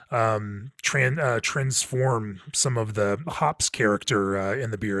transform some of the hops character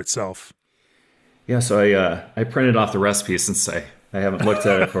in the beer itself? Yeah, so I printed off the recipe since I haven't looked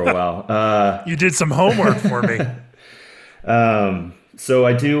at it for a while. You did some homework for me. So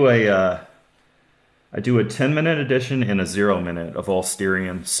I do a 10-minute addition and a 0-minute of all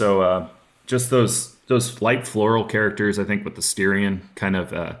Styrian. So just those light floral characters, I think, with the Styrian kind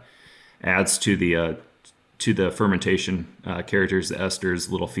of adds to the fermentation characters, the esters,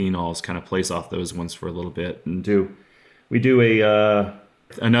 little phenols, kind of plays off those ones for a little bit, and we do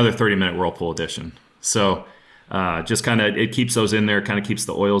another 30-minute whirlpool addition. So just kind of it keeps those in there, kind of keeps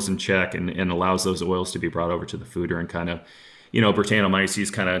the oils in check, and allows those oils to be brought over to the foeder, and kind of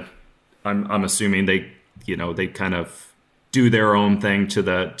Brettanomyces kind of. I'm assuming they kind of do their own thing to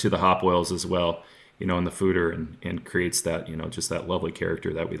the hop oils as well, in the foeder, and creates that, just that lovely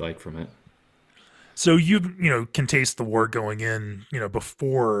character that we like from it. So you can taste the wort going in,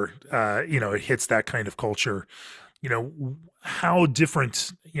 before, it hits that kind of culture. How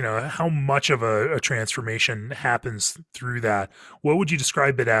different, how much of a transformation happens through that? What would you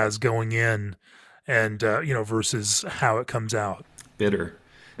describe it as going in and, versus how it comes out? Bitter.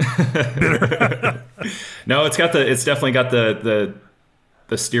 No, it's definitely got the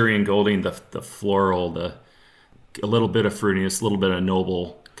Styrian Golding, the floral, a little bit of fruitiness, a little bit of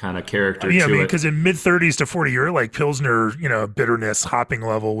noble kind of character. Yeah, because in mid-30s to 40, you're like Pilsner, bitterness, hopping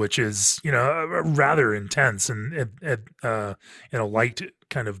level, which is rather intense, and in a light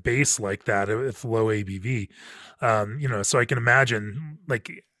kind of base like that with low ABV. So I can imagine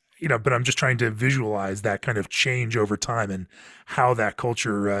but I'm just trying to visualize that kind of change over time and how that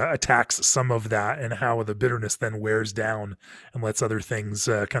culture attacks some of that, and how the bitterness then wears down and lets other things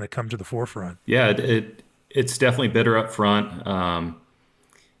kind of come to the forefront. Yeah, it's definitely bitter up front.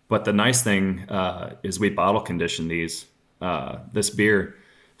 But the nice thing is we bottle condition this beer.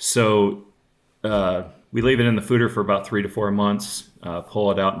 So we leave it in the foeder for about 3 to 4 months,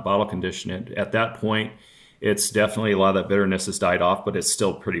 pull it out and bottle condition it. At that point, it's definitely a lot of that bitterness has died off, but it's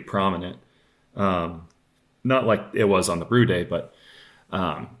still pretty prominent. Not like it was on the brew day, but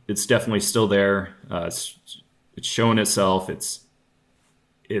it's definitely still there. It's showing itself. It's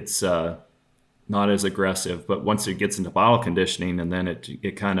not as aggressive, but once it gets into bottle conditioning, and then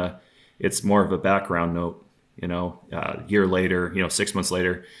it's more of a background note. A year later, 6 months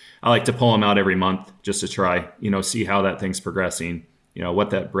later, I like to pull them out every month just to try, see how that thing's progressing. What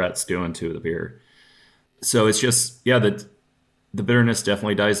that Brett's doing to the beer. So it's just, the bitterness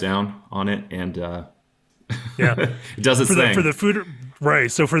definitely dies down on it, and it does its thing. For the food,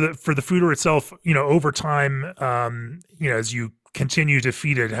 right? So for the foeder itself, over time, as you continue to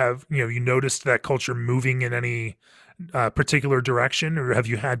feed it, have you noticed that culture moving in any particular direction, or have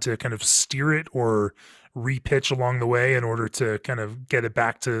you had to kind of steer it or repitch along the way in order to kind of get it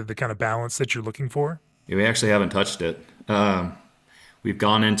back to the kind of balance that you're looking for? Yeah, we actually haven't touched it. We've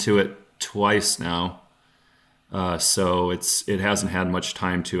gone into it twice now. So it hasn't had much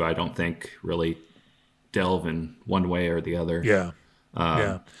time to, I don't think, really delve in one way or the other. Yeah.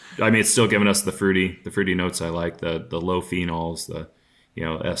 I mean, it's still giving us the fruity notes I like, the low phenols, the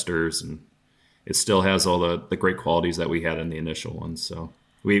esters, and it still has all the great qualities that we had in the initial ones. So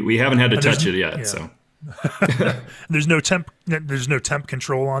we haven't had to touch it yet. Yeah. So there's no temp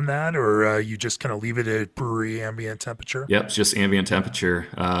control on that, or you just kind of leave it at brewery ambient temperature? Yep, it's just ambient temperature.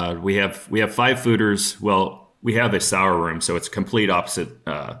 We have 5 foeders. Well, we have a sour room, so it's complete opposite.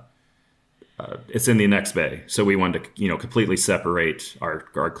 It's in the next bay, so we wanted to completely separate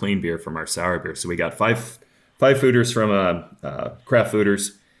our clean beer from our sour beer. So we got five foeders from Craft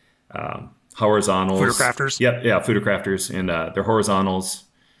Foeders, horizontals. Foeder Crafters. Yep, yeah, Foeder Crafters, and they're horizontals.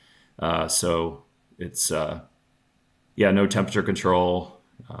 So it's no temperature control.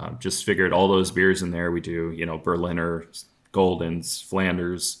 Just figured all those beers in there. We do Berliner, Goldens,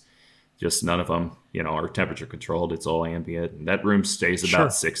 Flanders. Just none of them are temperature controlled. It's all ambient, and that room stays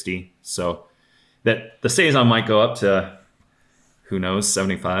about 60. So that the saison might go up to, who knows,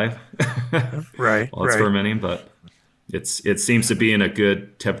 75. Right. While it's fermenting, but it seems to be in a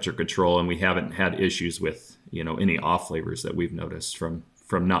good temperature control, and we haven't had issues with any off flavors that we've noticed from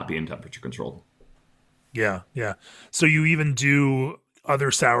not being temperature controlled. Yeah. So you even do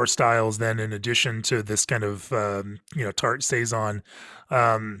other sour styles then, in addition to this kind of tart saison,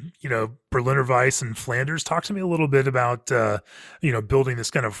 Berliner Weiss and Flanders. Talk to me a little bit about building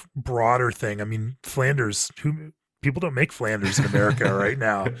this kind of broader thing. I mean, Flanders, people don't make Flanders in America right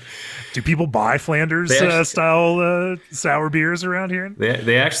now. Do people buy Flanders style sour beers around here?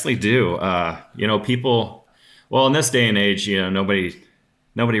 They actually do. People. Well, in this day and age, nobody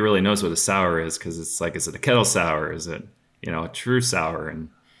really knows what a sour is, because it's like, is it a kettle sour? Is it a true sour? And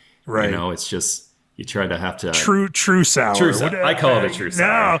right. It's just, you try to have to true sour. I call it a true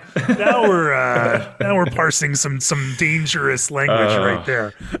sour. Now we're parsing some dangerous language right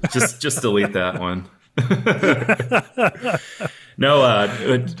there. just delete that one. No,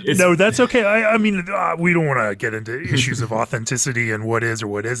 that's okay. I mean, we don't want to get into issues of authenticity and what is or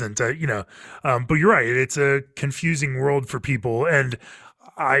what isn't, but you're right. It's a confusing world for people. And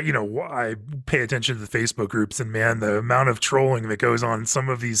I pay attention to the Facebook groups, and man, the amount of trolling that goes on some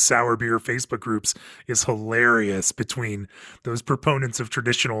of these sour beer Facebook groups is hilarious, between those proponents of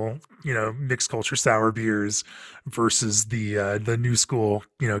traditional, mixed culture sour beers versus the new school,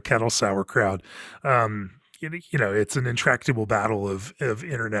 kettle sour crowd. It's an intractable battle of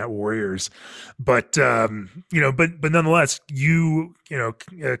internet warriors, but nonetheless,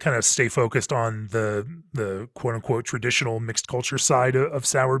 kind of stay focused on the quote unquote traditional mixed culture side of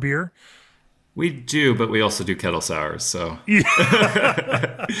sour beer. We do, but we also do kettle sours. So,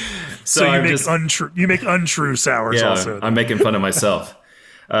 so you make untrue sours also. I'm making fun of myself.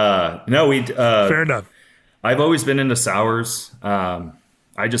 Fair enough. I've always been into sours.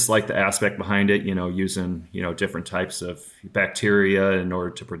 I just like the aspect behind it, using, different types of bacteria in order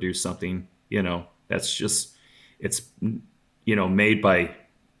to produce something, that's just, it's, made by,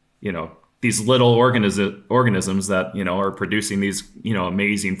 these little organisms that, are producing these,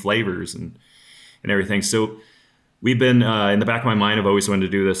 amazing flavors and everything. So we've been, in the back of my mind, I've always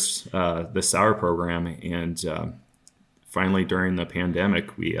wanted to do this sour program. And finally, during the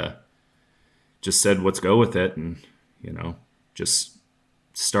pandemic, we just said, let's go with it. And, just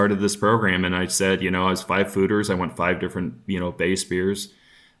started this program. And I said, I was 5 foeders. I want 5 different, base beers.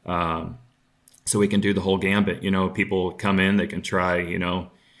 So we can do the whole gambit. People come in, they can try,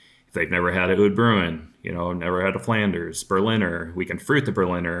 if they've never had a Oud Bruin, never had a Flanders, Berliner, we can fruit the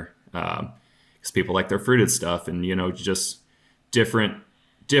Berliner, because people like their fruited stuff, and, just different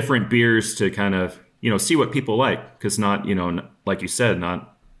beers to kind of see what people like, because not, like you said,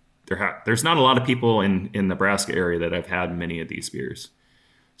 not there's not a lot of people in Nebraska area that have had many of these beers.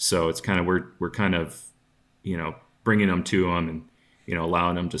 So it's kind of, we're kind of, bringing them to them and,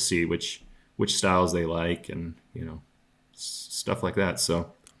 allowing them to see which styles they like and, stuff like that.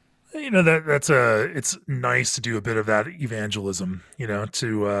 So, it's nice to do a bit of that evangelism,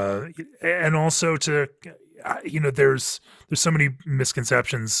 and also to, there's so many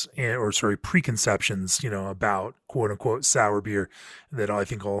misconceptions preconceptions, about quote unquote sour beer that I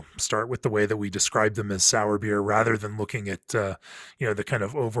think I'll start with the way that we describe them as sour beer rather than looking at, the kind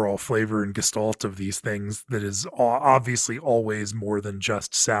of overall flavor and gestalt of these things that is obviously always more than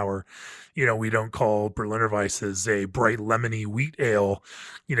just sour. We don't call Berliner Weisses a bright lemony wheat ale,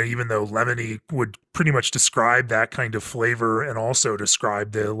 even though lemony would pretty much describe that kind of flavor and also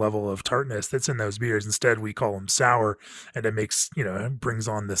describe the level of tartness that's in those beers. Instead, we call them sour, and it makes, brings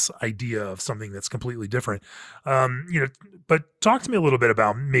on this idea of something that's completely different. But talk to me a little bit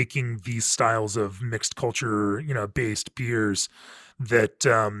about making these styles of mixed culture, based beers that,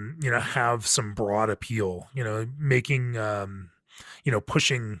 have some broad appeal, making,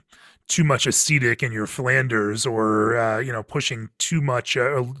 pushing too much acetic in your Flanders or, pushing too much,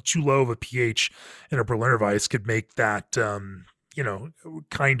 too low of a pH in a Berliner Weiss could make that,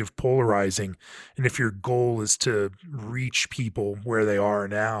 kind of polarizing. And if your goal is to reach people where they are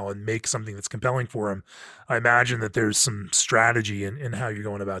now and make something that's compelling for them, I imagine that there's some strategy in how you're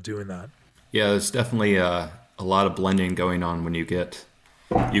going about doing that. Yeah, there's definitely a lot of blending going on when you get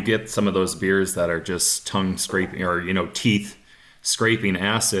some of those beers that are just tongue scraping or, teeth scraping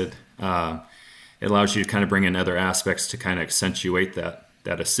acid. It allows you to kind of bring in other aspects to kind of accentuate that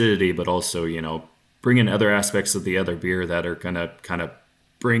acidity, but also, bring in other aspects of the other beer that are going to kind of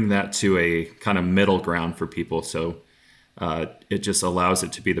bring that to a kind of middle ground for people. So it just allows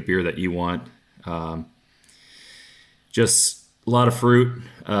it to be the beer that you want. Just a lot of fruit,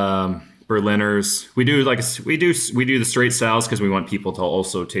 Berliners. We do the straight styles because we want people to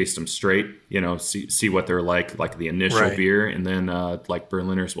also taste them straight, see what they're like the initial right. beer. And then like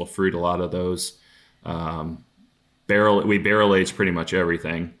Berliners will fruit a lot of those. We barrel age pretty much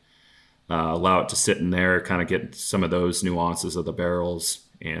everything. Allow it to sit in there, kind of get some of those nuances of the barrels,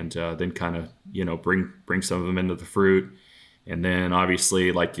 and then kind of bring some of them into the fruit. And then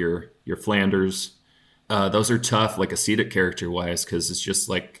obviously like your Flanders, those are tough, like acetic character wise, because it's just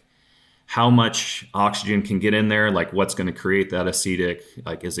like how much oxygen can get in there, like what's going to create that acetic,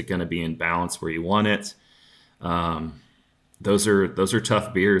 like is it going to be in balance where you want it? Those are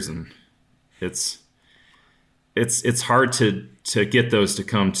tough beers, and it's hard to get those to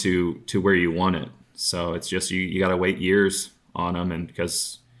come to where you want it. So it's just, you got to wait years on them. And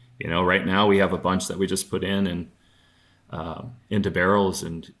because, right now we have a bunch that we just put in and into barrels,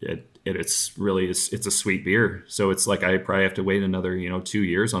 and it's a sweet beer. So it's like, I probably have to wait another, 2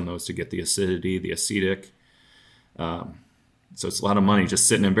 years on those to get the acidity, the acetic. So it's a lot of money just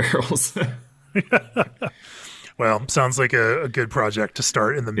sitting in barrels. Well, sounds like a good project to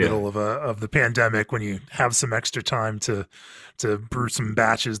start in the middle of the pandemic when you have some extra time to brew some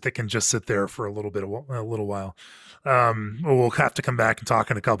batches that can just sit there for a little while. We'll have to come back and talk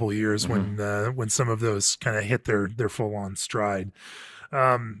in a couple of years when some of those kind of hit their full on stride.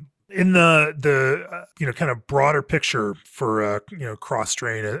 In the kind of broader picture for Cross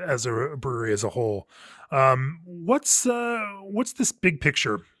Strain as a brewery as a whole, what's this big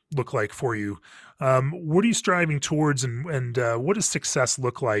picture look like for you? What are you striving towards, and what does success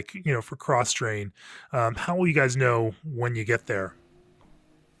look like, for Cross Strain? How will you guys know when you get there?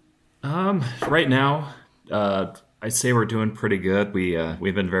 Right now, I'd say we're doing pretty good.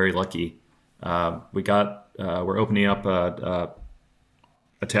 We've been very lucky. We're opening up a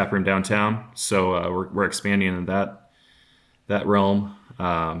tap room downtown, so we're expanding in that realm.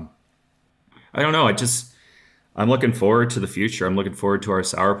 I don't know. I'm looking forward to the future. I'm looking forward to our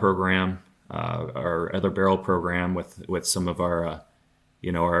sour program, our other barrel program with some of our,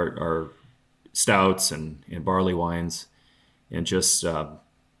 our stouts and barley wines, and just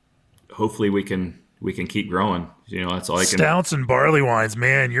hopefully we can keep growing. That's all I can. Stouts and barley wines,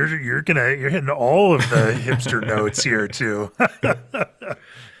 man. You're hitting all of the hipster notes here too.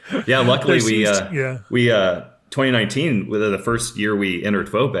 Yeah, luckily we 2019, the first year we entered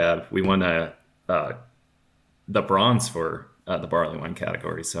FOBAB, we won the bronze for the barley wine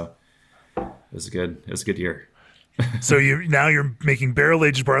category. So it was a good year. So you're making barrel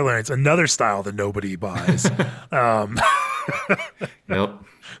aged barley wines, another style that nobody buys. Yep.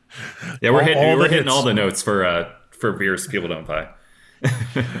 Yeah, we're hitting all the notes for beers people don't buy.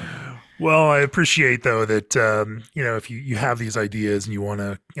 Well, I appreciate though that if you have these ideas and you want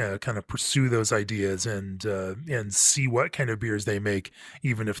to kind of pursue those ideas and see what kind of beers they make,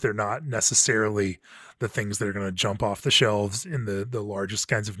 even if they're not necessarily the things that are going to jump off the shelves in the largest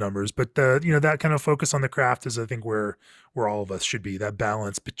kinds of numbers. But that kind of focus on the craft is, I think, where all of us should be. That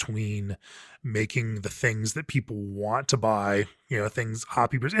balance between making the things that people want to buy, things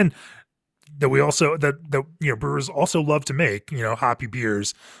hoppy beers, and that we also brewers also love to make hoppy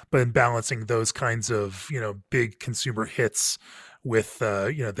beers, but in balancing those kinds of big consumer hits with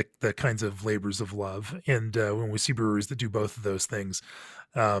the kinds of labors of love. And when we see brewers that do both of those things,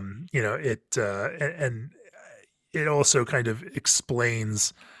 and it also kind of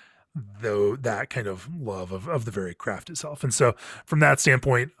explains though that kind of love of the very craft itself. And so from that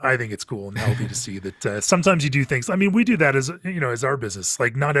standpoint, I think it's cool and healthy to see that sometimes you do things. I mean, we do that as our business.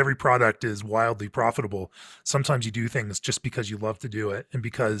 Like, not every product is wildly profitable. Sometimes you do things just because you love to do it and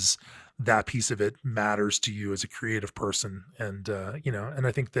because that piece of it matters to you as a creative person. And and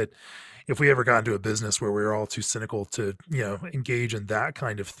I think that if we ever got into a business where we were all too cynical to engage in that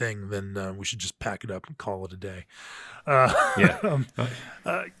kind of thing, then we should just pack it up and call it a day. Yeah.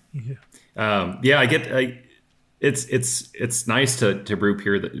 I get. It's nice to brew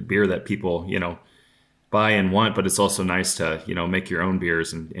beer that people buy and want, but it's also nice to make your own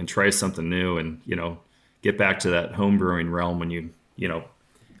beers and try something new and get back to that home brewing realm when you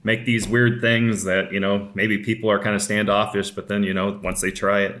make these weird things that maybe people are kind of standoffish, but then once they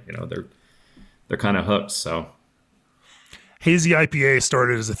try it, they're kind of hooked. So Hazy IPA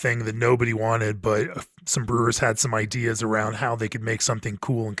started as a thing that nobody wanted, but some brewers had some ideas around how they could make something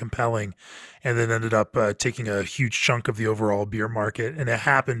cool and compelling, and then ended up taking a huge chunk of the overall beer market. And it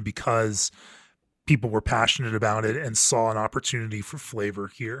happened because people were passionate about it and saw an opportunity for flavor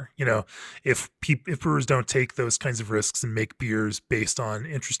here. If brewers don't take those kinds of risks and make beers based on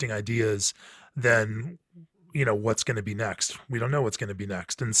interesting ideas, then what's going to be next? We don't know what's going to be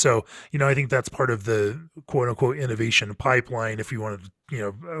next. And so, I think that's part of the quote unquote innovation pipeline, if you wanted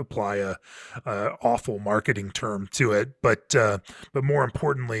to, apply a awful marketing term to it. But more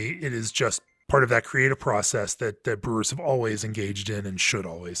importantly, it is just part of that creative process that brewers have always engaged in and should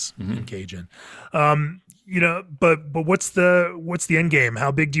always engage in. But what's the end game?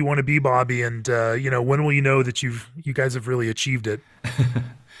 How big do you want to be, Bobby? And when will you know that you guys have really achieved it?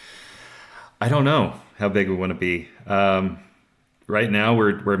 I don't know how big we want to be. Right now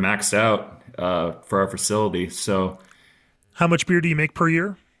we're maxed out for our facility. So how much beer do you make per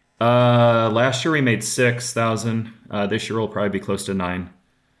year? Last year we made 6,000. This year we'll probably be close to 9.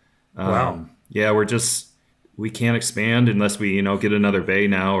 Wow. Yeah, we can't expand unless we, get another bay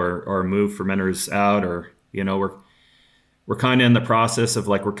now or move fermenters out, or, we're kind of in the process of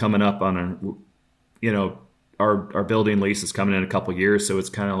we're coming up on our building lease is coming in a couple of years. So it's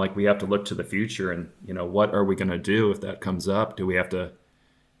kind of like we have to look to the future and, what are we going to do if that comes up? Are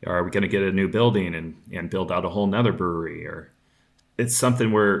we going to get a new building and build out a whole nother brewery? Or it's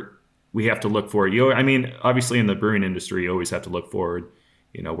something where we have to look forward. Obviously in the brewing industry, you always have to look forward,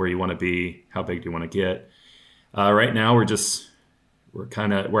 where you want to be, how big do you want to get? Right now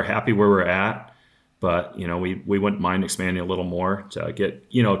we're happy where we're at, but we wouldn't mind expanding a little more to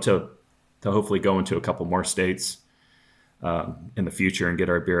get, to hopefully go into a couple more states in the future and get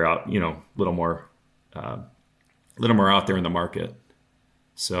our beer out, a little more out there in the market.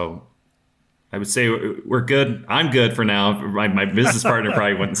 So I would say we're good. I'm good for now. My business partner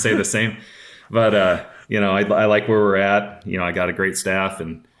probably wouldn't say the same, but I like where we're at. I got a great staff,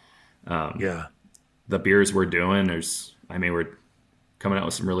 and the beers we're doing, we're coming out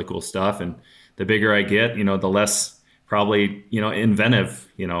with some really cool stuff. And the bigger I get, the less probably,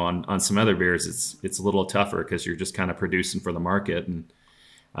 inventive, on some other beers. It's a little tougher because you're just kind of producing for the market. And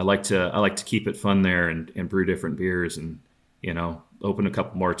I like to keep it fun there and brew different beers and, open a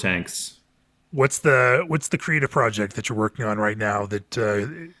couple more tanks. What's the creative project that you're working on right now that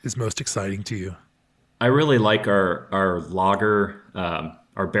is most exciting to you? I really like our lager,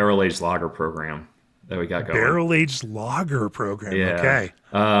 our barrel-aged lager program that we got going. Barrel-aged lager program. Yeah. Okay.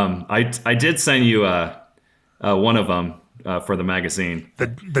 I did send you one of them for the magazine. The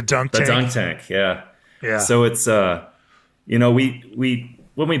dunk tank. The dunk tank. Yeah. Yeah. So it's we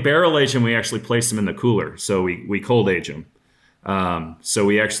when we barrel age them, we actually place them in the cooler. So we cold age them. So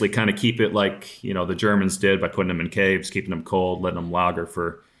we actually kind of keep it like the Germans did by putting them in caves, keeping them cold, letting them lager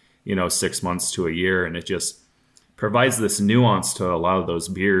for 6 months to a year, and it just provides this nuance to a lot of those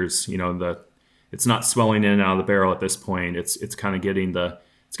beers. It's not swelling in and out of the barrel at this point. It's kind of getting a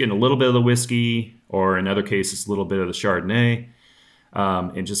little bit of the whiskey, or in other cases, a little bit of the Chardonnay,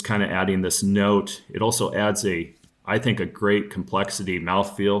 and just kind of adding this note. It also adds I think a great complexity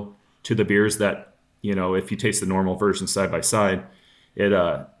mouthfeel to the beers that, if you taste the normal version side by side,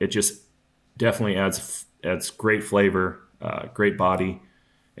 it just definitely adds great flavor, great body.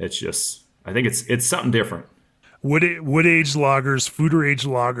 It's just, I think it's something different. Wood-aged lagers, foeder-aged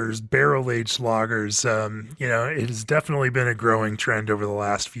lagers, barrel-aged lagers. It has definitely been a growing trend over the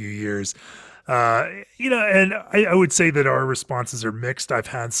last few years. And I would say that our responses are mixed. I've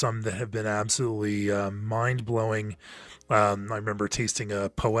had some that have been absolutely mind-blowing. I remember tasting a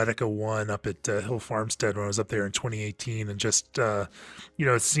Poetica 1 up at Hill Farmstead when I was up there in 2018, and just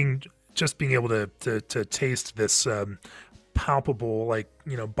being able to taste this palpable,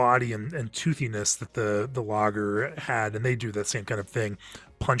 body and toothiness that the lager had. And they do that same kind of thing,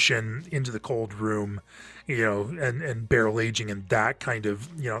 punch into the cold room, and barrel aging in that kind of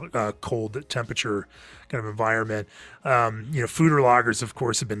cold temperature kind of environment. Foeder lagers, of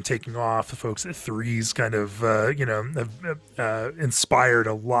course, have been taking off. The folks at Threes kind of have inspired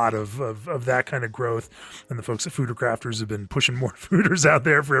a lot of that kind of growth, and the folks at Foeder Crafters have been pushing more foeders out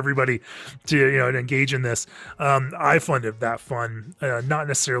there for everybody to engage in this. I find that fun, not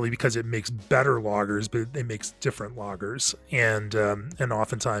necessarily because it makes better lagers, but it makes different lagers, and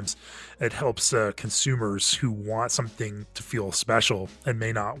oftentimes it helps consumers who want something to feel special and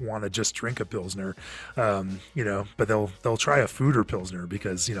may not want to just drink a Pilsner, but they'll try a Foeder Pilsner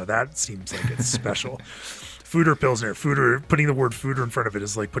because, that seems like it's special. Foeder Pilsner, Foeder, putting the word Foeder in front of it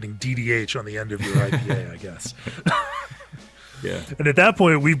is like putting DDH on the end of your IPA, I guess. Yeah. And at that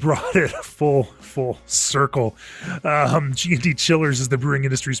point, we brought it full circle. G&D Chillers is the brewing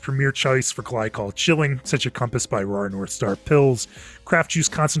industry's premier choice for glycol chilling, such encompassed by Raw North Star Pils. Craft juice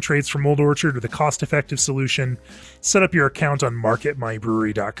concentrates from Old Orchard are the cost-effective solution. Set up your account on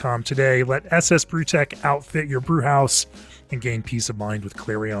marketmybrewery.com today. Let SS Brewtech outfit your brew house and gain peace of mind with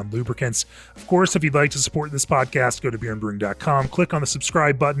Clarion lubricants. Of course, if you'd like to support this podcast, go to beerandbrewing.com, click on the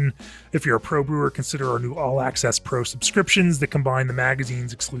subscribe button. If you're a pro brewer, consider our new All Access Pro subscriptions that combine the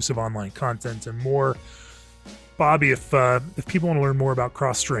magazine's exclusive online content and more. Bobby, if people want to learn more about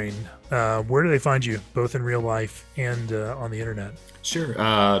CrossStrain, where do they find you, both in real life and on the internet? Sure.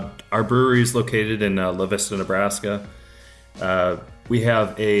 Our brewery is located in La Vista, Nebraska. We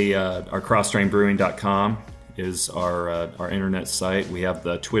have our CrossStrainBrewing.com is our internet site. We have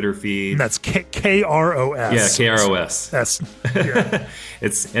the Twitter feed. And that's KROS. Yeah, KROS. Yeah.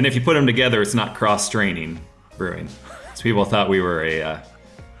 And if you put them together, it's not cross-training brewing. So people thought we were a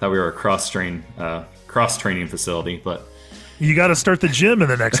cross-training facility, but you got to start the gym in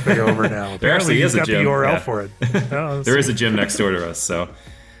the next bay over now. There actually is a gym. The URL yeah. for it. There is a gym next door to us. So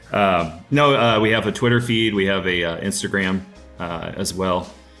we have a Twitter feed. We have a Instagram as well.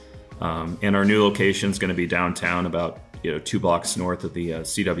 And our new location is going to be downtown, about 2 blocks north of the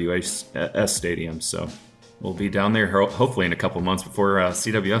CWS Stadium. So we'll be down there hopefully in a couple months before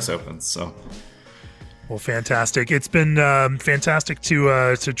CWS opens. So, well, fantastic! It's been fantastic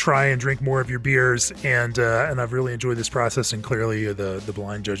to try and drink more of your beers, and I've really enjoyed this process. And clearly, the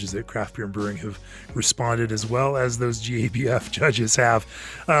blind judges at Craft Beer and Brewing have responded as well as those GABF judges have.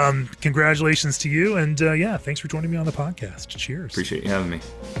 Congratulations to you, and thanks for joining me on the podcast. Cheers! Appreciate you having me.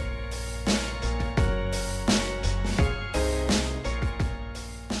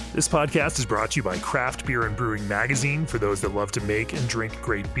 This podcast is brought to you by Craft Beer and Brewing Magazine for those that love to make and drink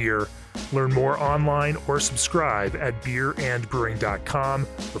great beer. Learn more online or subscribe at beerandbrewing.com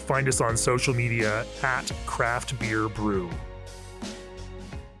or find us on social media at Craft Beer Brew.